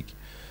so big.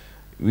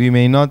 We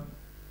may not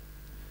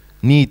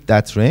need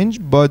that range,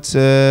 but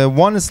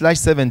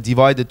 1/7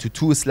 divided to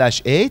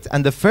 2/8,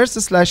 and the first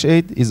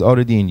 /8 is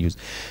already in use.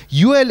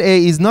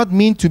 ULA is not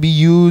meant to be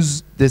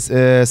used the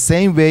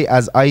same way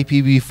as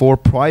IPv4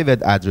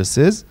 private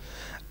addresses,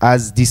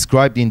 as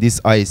described in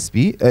this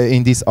ISP,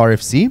 in this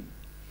RFC,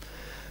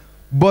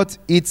 but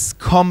it's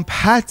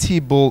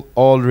compatible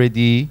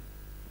already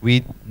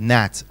with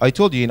NAT. I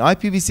told you in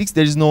IPv6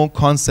 there is no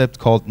concept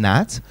called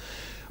NAT,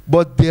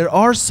 but there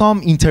are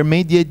some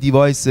intermediate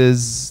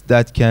devices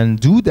that can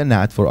do the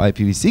NAT for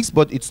IPv6,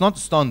 but it's not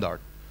standard.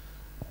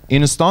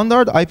 In a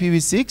standard,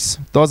 IPv6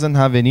 doesn't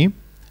have any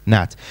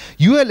NAT.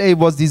 ULA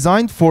was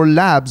designed for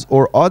labs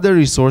or other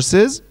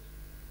resources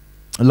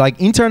like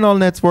internal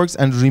networks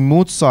and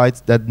remote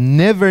sites that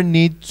never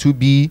need to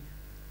be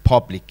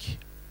public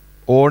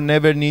or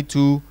never need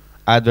to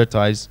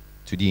advertise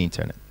to the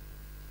internet.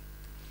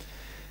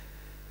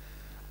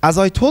 As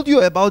I told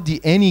you about the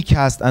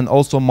Anycast and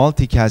also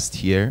multicast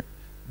here,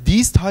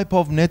 this type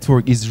of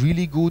network is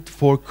really good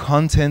for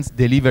content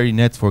delivery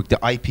network, the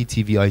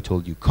IPTV I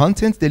told you.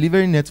 Content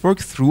delivery network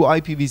through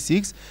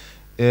IPv6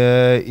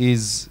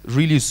 is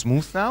really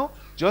smooth now,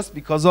 just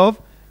because of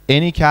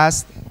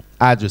Anycast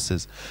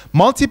addresses.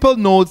 Multiple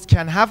nodes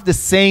can have the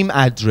same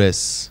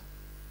address.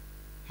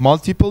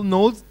 Multiple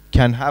nodes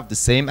can have the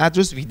same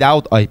address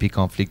without IP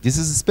conflict. This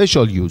is a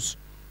special use.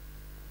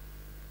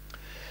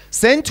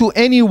 Send to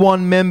any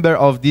one member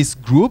of this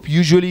group,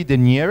 usually the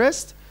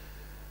nearest.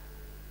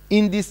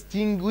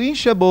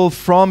 Indistinguishable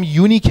from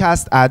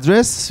unicast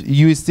address.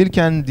 You still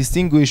can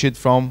distinguish it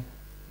from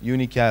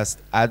unicast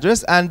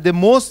address. And the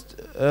most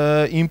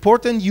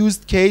important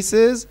used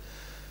cases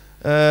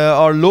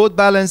are load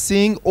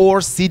balancing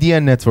or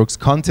CDN networks,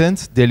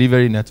 content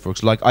delivery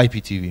networks like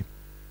IPTV.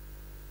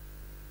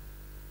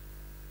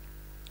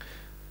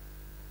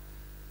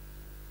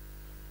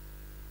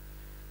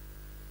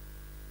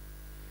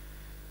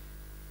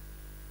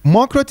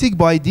 MikroTik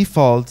by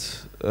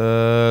default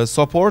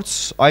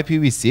supports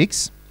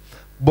IPv6,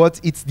 but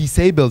it's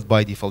disabled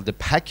by default. The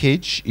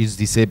package is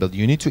disabled.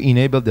 You need to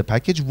enable the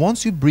package.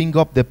 Once you bring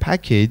up the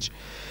package,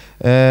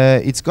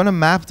 it's going to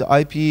map the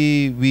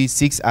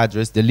IPv6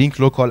 address, the link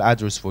local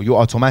address for you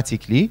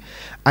automatically.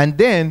 And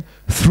then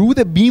through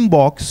the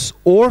Beambox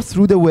or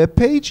through the web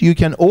page, you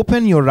can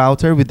open your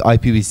router with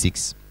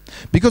IPv6.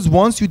 Because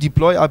once you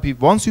deploy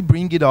once you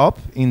bring it up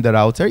in the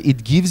router,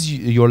 it gives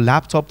your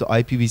laptop the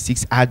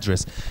IPv6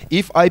 address.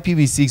 If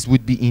IPv6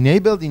 would be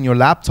enabled in your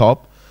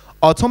laptop,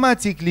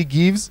 automatically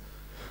gives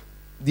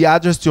the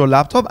address to your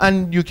laptop,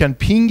 and you can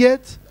ping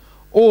it,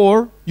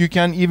 or you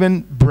can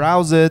even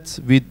browse it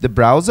with the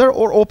browser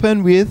or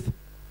open with,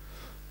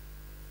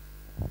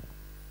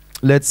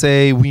 let's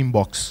say,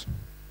 Winbox.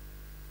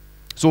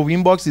 So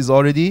Winbox is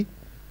already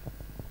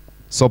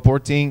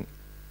supporting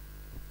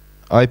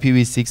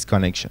IPv6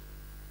 connection.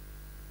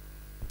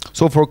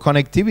 So for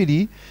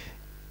connectivity,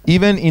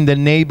 Even in the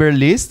neighbor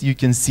list, you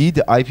can see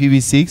the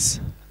IPv6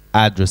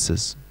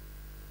 addresses.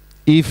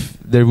 If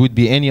there would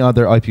be any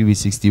other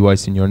IPv6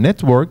 device in your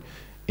network,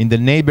 in the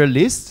neighbor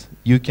list,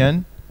 you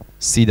can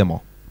see them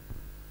all.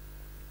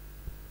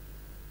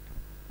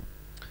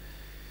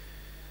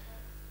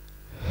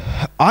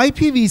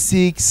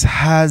 IPv6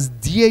 has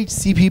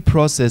DHCP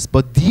process,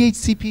 but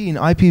DHCP in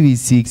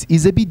IPv6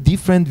 is a bit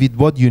different with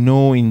what you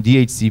know in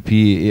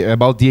DHCP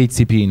about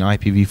DHCP in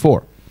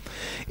IPv4.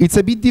 It's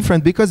a bit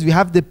different because we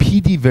have the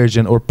PD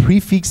version, or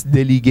prefix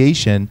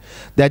delegation,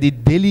 that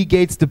it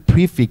delegates the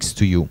prefix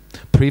to you.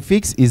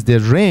 Prefix is the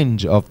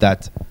range of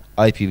that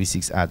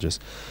IPv6 address.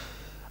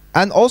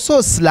 And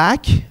also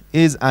Slack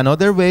is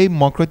another way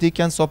MikroTik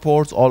can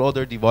support, all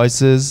other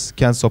devices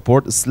can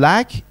support.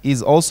 Slack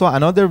is also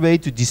another way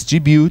to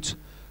distribute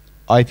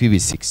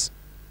IPv6.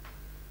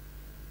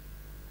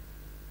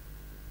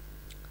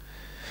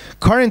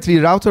 Currently,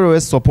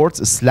 RouterOS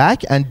supports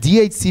Slack and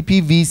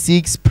DHCP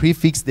v6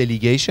 prefix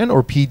delegation,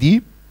 or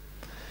PD,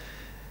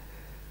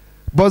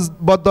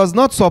 but does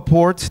not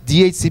support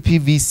DHCP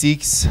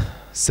v6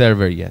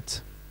 server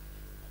yet.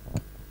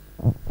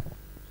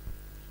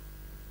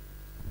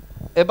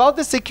 About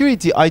the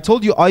security, I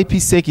told you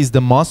IPsec is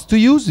the must to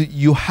use.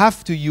 You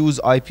have to use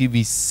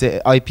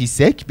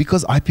IPsec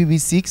because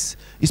IPv6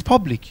 is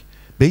public.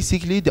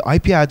 Basically, the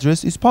IP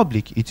address is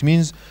public. It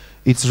means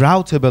it's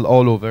routable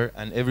all over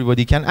and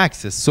everybody can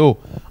access. So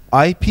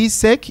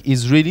IPsec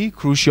is really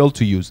crucial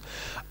to use.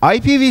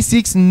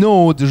 IPv6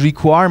 node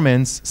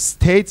requirements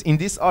states in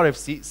this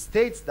RFC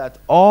states that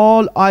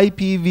all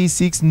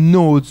IPv6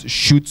 nodes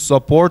should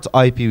support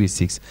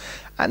IPv6.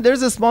 And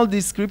there's a small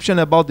description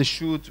about the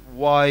should,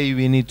 why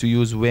we need to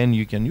use, when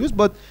you can use,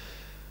 but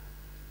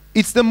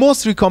it's the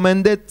most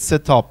recommended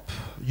setup.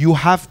 You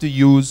have to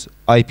use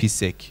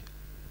IPsec.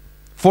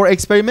 For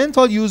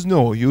experimental use,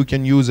 no, you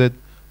can use it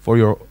for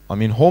your,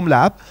 home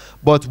lab,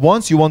 but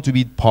once you want to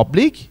be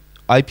public,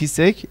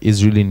 IPsec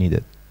is really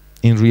needed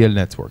in real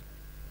network.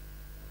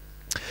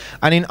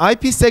 And in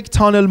IPsec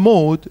tunnel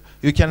mode,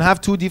 you can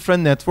have two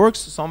different networks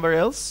somewhere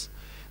else.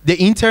 The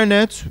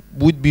internet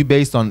would be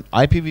based on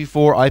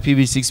IPv4,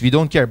 IPv6, we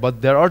don't care, but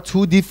there are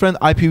two different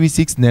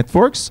IPv6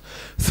 networks.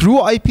 Through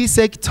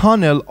IPsec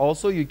tunnel,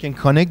 also you can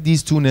connect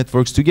these two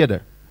networks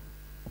together.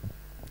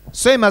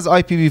 Same as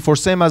IPv4,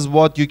 same as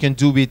what you can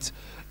do with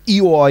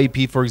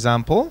EOIP, for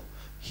example.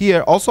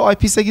 Here, also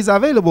IPsec is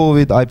available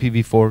with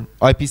IPv4,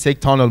 IPsec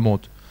tunnel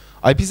mode.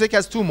 IPsec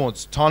has two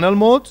modes, tunnel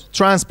mode,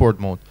 transport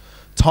mode.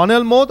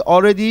 Tunnel mode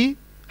already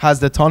has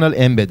the tunnel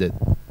embedded.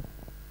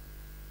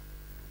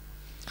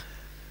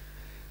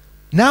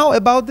 Now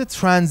about the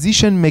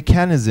transition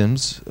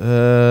mechanisms,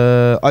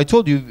 I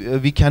told you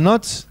we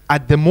cannot,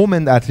 at the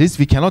moment at least,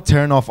 we cannot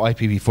turn off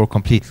IPv4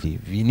 completely.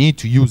 We need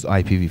to use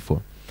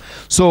IPv4.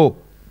 So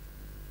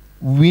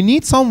we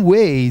need some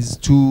ways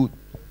to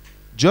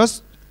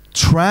just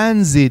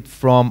transit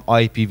from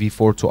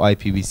IPv4 to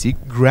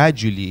IPv6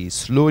 gradually,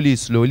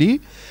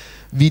 slowly.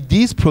 With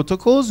these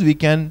protocols, we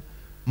can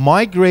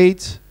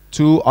migrate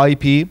to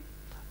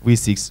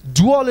IPv6.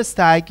 Dual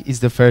stack is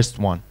the first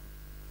one.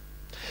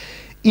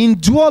 In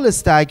dual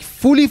stack,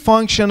 fully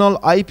functional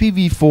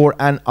IPv4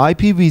 and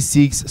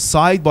IPv6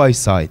 side by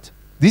side.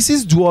 This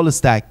is dual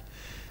stack.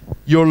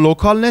 Your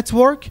local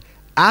network,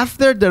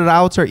 after the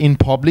router in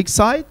public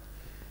side,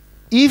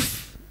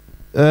 if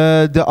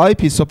the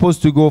IP is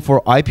supposed to go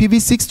for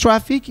IPv6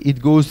 traffic,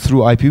 it goes through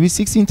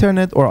IPv6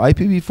 internet, or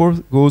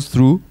IPv4 goes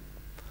through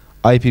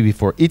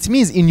IPv4. It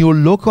means in your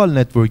local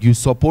network, you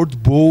support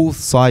both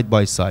side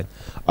by side.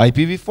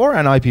 IPv4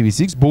 and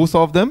IPv6, both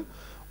of them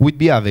would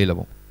be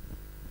available.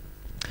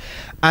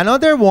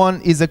 Another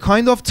one is a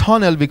kind of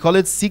tunnel, we call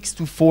it 6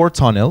 to 4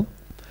 tunnel.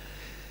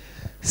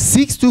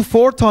 6 to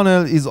 4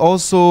 tunnel is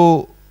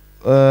also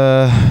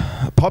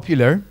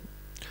popular.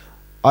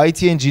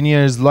 IT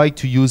engineers like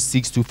to use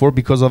 6 to 4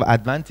 because of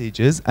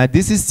advantages, and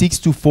this is 6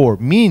 to 4,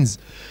 means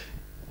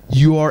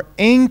you are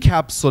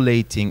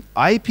encapsulating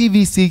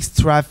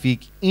IPv6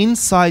 traffic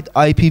inside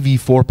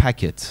IPv4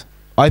 packet.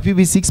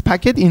 IPv6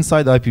 packet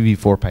inside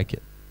IPv4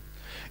 packet.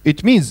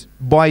 It means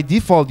by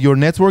default your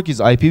network is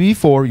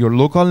IPv4, your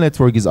local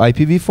network is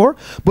IPv4,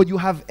 but you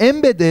have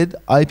embedded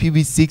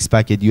IPv6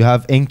 packet. You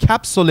have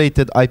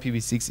encapsulated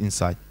IPv6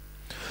 inside.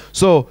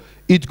 So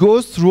it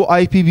goes through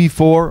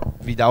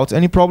IPv4 without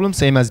any problem,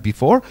 same as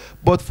before.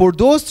 But for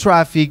those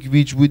traffic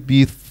which would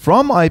be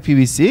from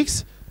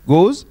IPv6,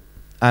 goes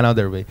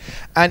another way.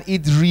 And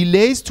it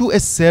relays to a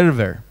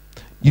server.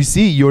 You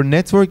see, your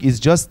network is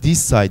just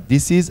this side.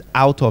 This is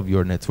out of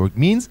your network.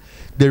 Means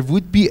there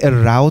would be a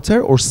router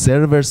or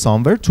server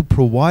somewhere to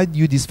provide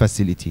you this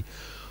facility.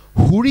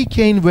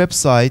 Hurricane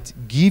website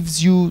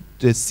gives you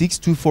the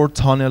 624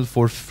 tunnel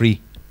for free.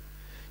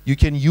 You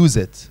can use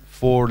it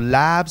for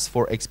labs,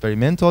 for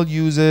experimental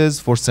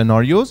uses, for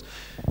scenarios.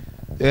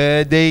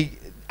 They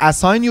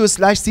assign you a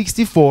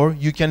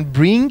 /64. You can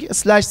bring a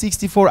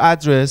 /64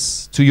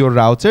 address to your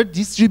router,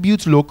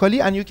 distribute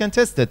locally, and you can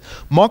test it.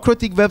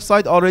 MikroTik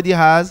website already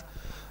has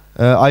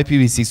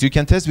IPv6. You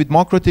can test with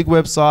MikroTik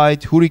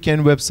website,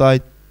 Hurricane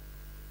website.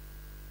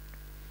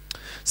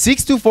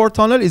 624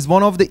 tunnel is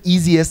one of the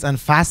easiest and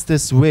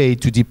fastest way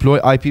to deploy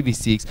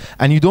IPv6,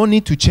 and you don't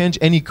need to change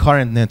any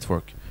current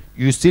network.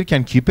 You still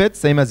can keep it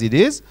same as it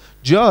is,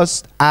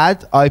 just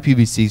add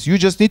IPv6. You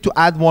just need to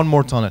add one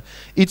more tunnel.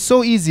 It's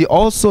so easy.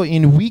 Also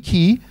in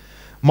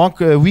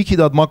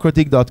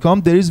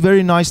wiki.mikrotik.com, there is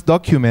very nice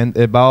document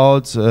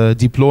about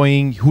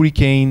deploying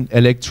Hurricane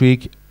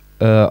Electric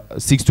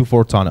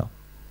 624 tunnel.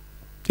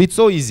 It's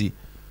so easy.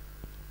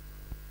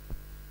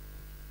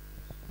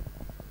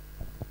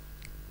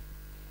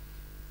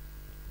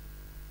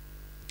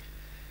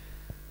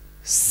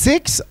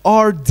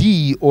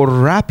 (6RD) or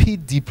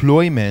rapid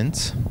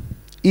deployment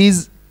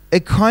is a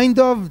kind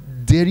of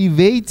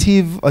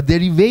derivation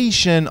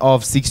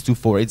of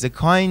 624. It's a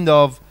kind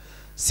of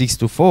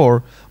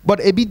 624,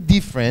 but a bit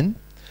different.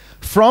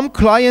 From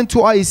client to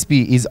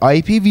ISP is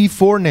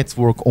IPv4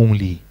 network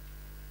only.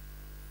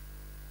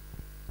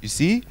 You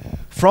see,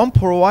 from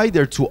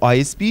provider to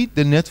ISP,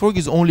 the network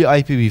is only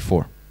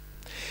IPv4.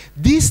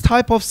 This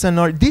type of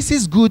scenario, this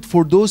is good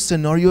for those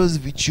scenarios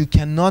which you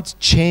cannot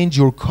change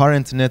your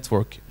current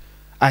network,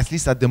 at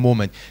least at the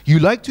moment. You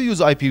like to use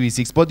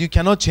IPv6, but you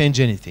cannot change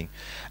anything.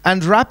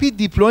 And rapid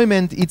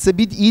deployment, it's a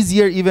bit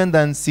easier even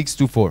than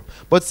 624.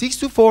 But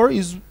 624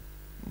 is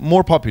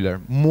more popular.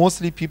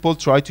 Mostly people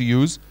try to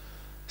use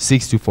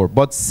 624.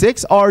 But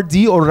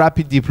 6RD or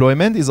rapid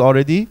deployment is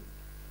already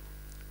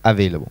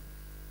available.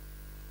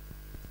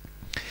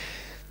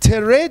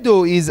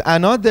 Teredo is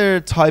another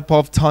type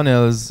of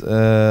tunnels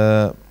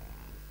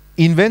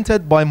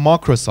invented by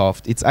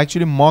Microsoft. It's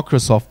actually a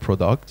Microsoft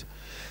product.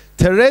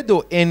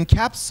 Teredo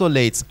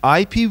encapsulates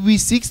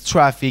IPv6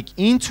 traffic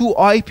into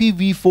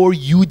IPv4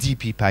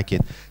 UDP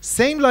packet.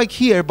 Same like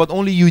here, but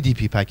only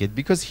UDP packet,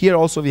 because here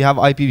also we have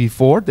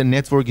IPv4. The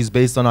network is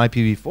based on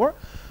IPv4,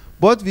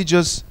 but we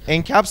just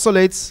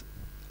encapsulate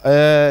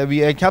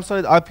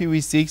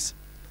IPv6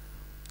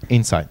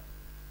 inside.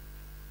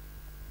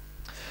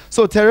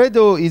 So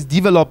Teredo is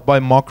developed by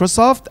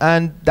Microsoft,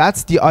 and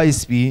that's the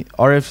ISP,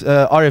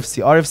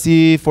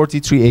 RFC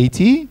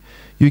 4380.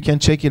 You can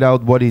check it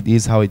out what it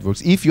is, how it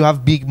works. If you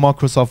have big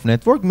Microsoft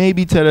network,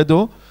 maybe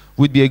Teredo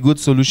would be a good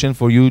solution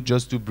for you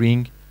just to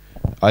bring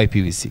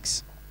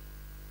IPv6.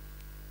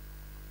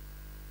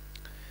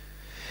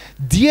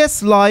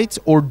 DS Lite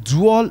or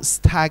dual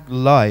stack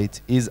Lite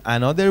is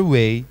another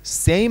way,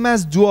 same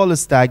as dual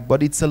stack,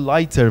 but it's a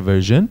lighter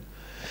version.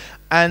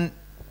 And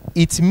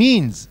it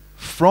means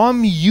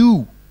from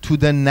you to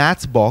the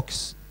NAT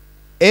box,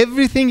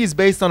 everything is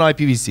based on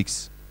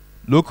IPv6.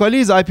 Locally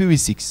is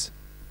IPv6.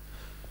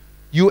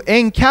 You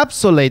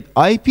encapsulate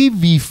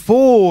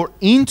IPv4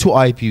 into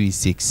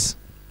IPv6.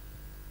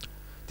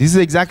 This is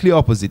exactly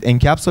opposite.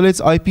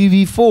 Encapsulates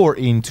IPv4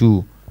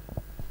 into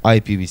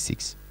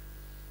IPv6.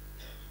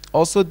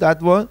 Also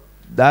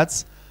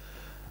that's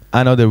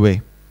another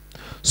way.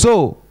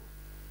 So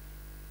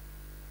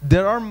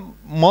there are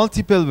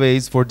multiple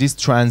ways for this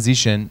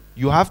transition.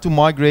 You have to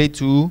migrate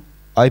to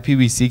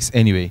IPv6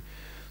 anyway.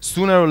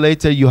 Sooner or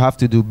later you have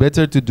to do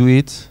better to do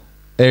it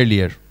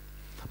earlier.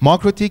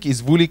 MikroTik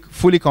is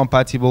fully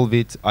compatible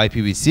with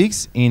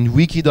IPv6. In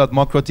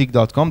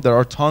wiki.mikrotik.com there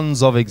are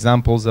tons of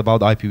examples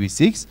about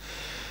IPv6.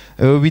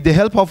 With the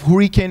help of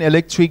Hurricane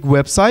Electric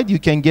website, you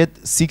can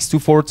get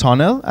 624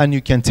 tunnel and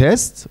you can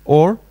test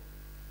or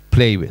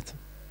play with.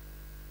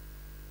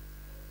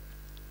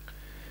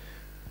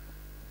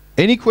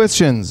 Any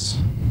questions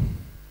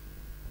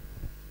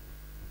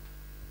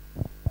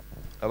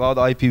about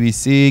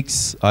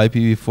IPv6,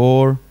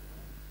 IPv4?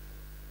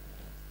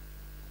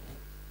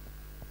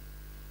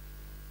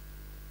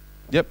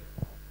 Yep. Is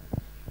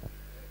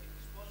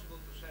possible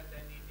to set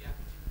any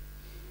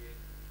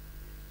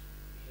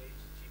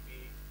DHCP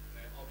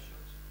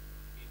options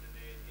in the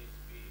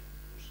HTTP?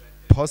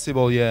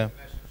 Possible, yeah.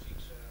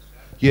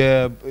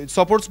 Yeah, it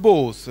supports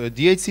both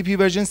DHCP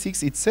version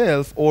 6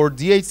 itself or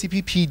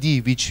DHCP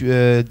PD, which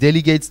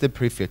delegates the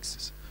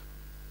prefixes.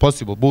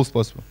 Possible, both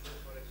possible.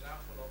 For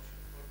example, option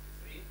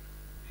 43,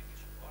 maybe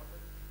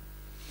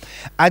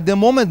supported? At the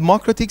moment,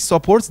 MikroTik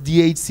supports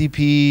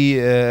DHCP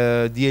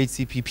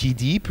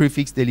PD,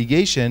 prefix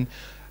delegation.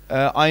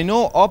 I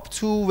know up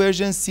to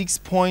version 6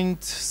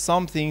 point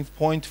something,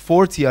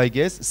 0.40, I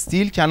guess,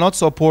 still cannot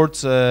support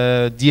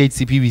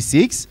DHCP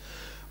v6,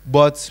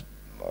 but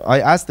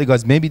I asked the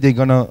guys, maybe they're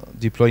gonna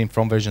deploy him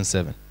from version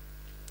 7.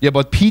 Yeah,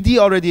 but PD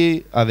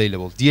already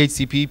available.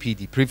 DHCP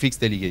PD, prefix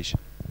delegation.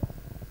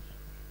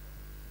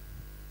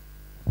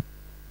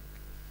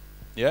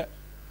 Yeah.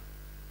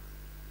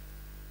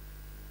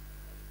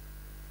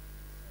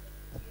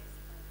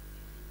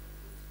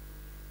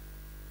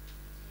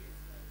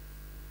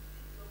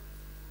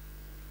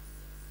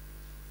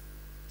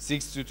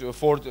 Six to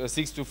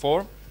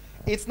four.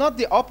 It's not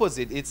the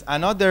opposite. It's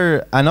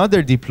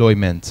another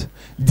deployment.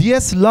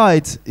 DS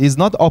Lite is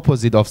not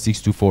opposite of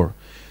 624.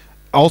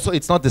 Also,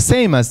 it's not the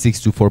same as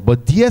 624,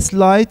 but DS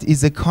Lite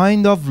is a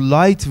kind of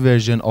light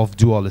version of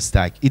dual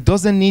stack. It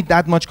doesn't need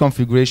that much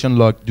configuration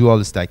like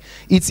dual stack.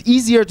 It's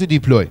easier to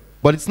deploy,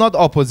 but it's not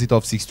opposite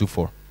of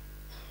 624.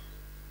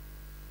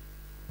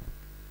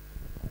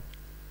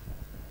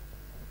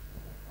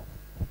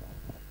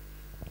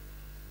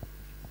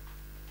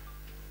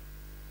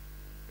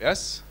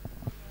 Yes?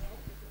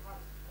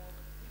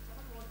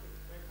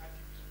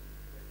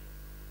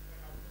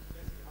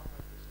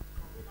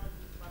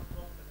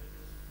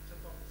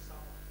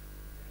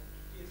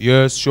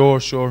 Yes,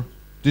 sure.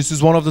 This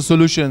is one of the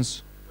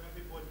solutions.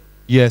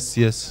 Yes,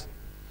 yes.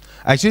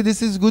 Actually,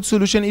 this is a good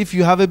solution if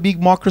you have a big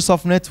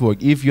Microsoft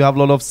network. If you have a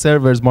lot of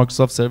servers,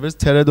 Microsoft servers,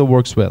 Teredo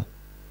works well.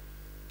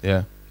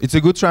 Yeah. It's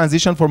a good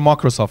transition for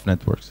Microsoft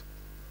networks.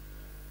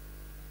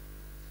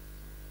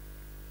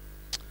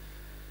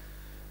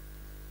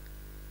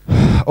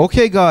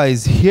 Okay,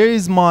 guys, here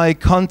is my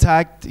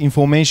contact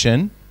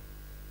information.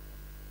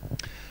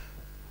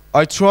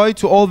 I try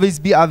to always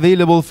be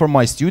available for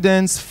my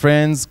students,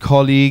 friends,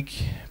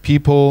 colleagues,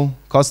 people,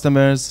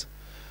 customers.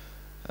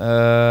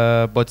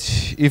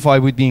 But if I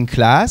would be in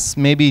class,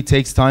 maybe it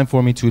takes time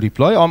for me to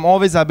reply. I'm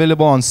always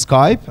available on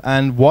Skype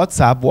and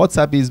WhatsApp.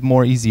 WhatsApp is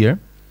more easier.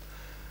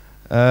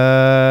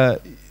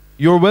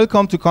 You're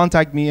welcome to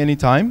contact me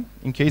anytime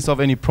in case of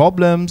any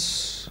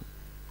problems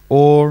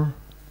or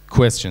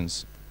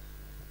questions.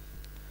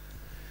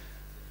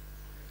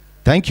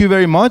 Thank you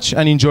very much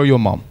and enjoy your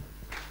mom.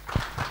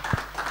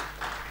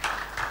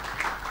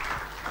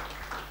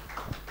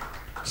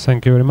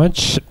 Thank you very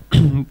much.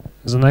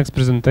 The next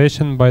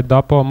presentation by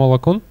Dapo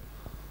Molakun.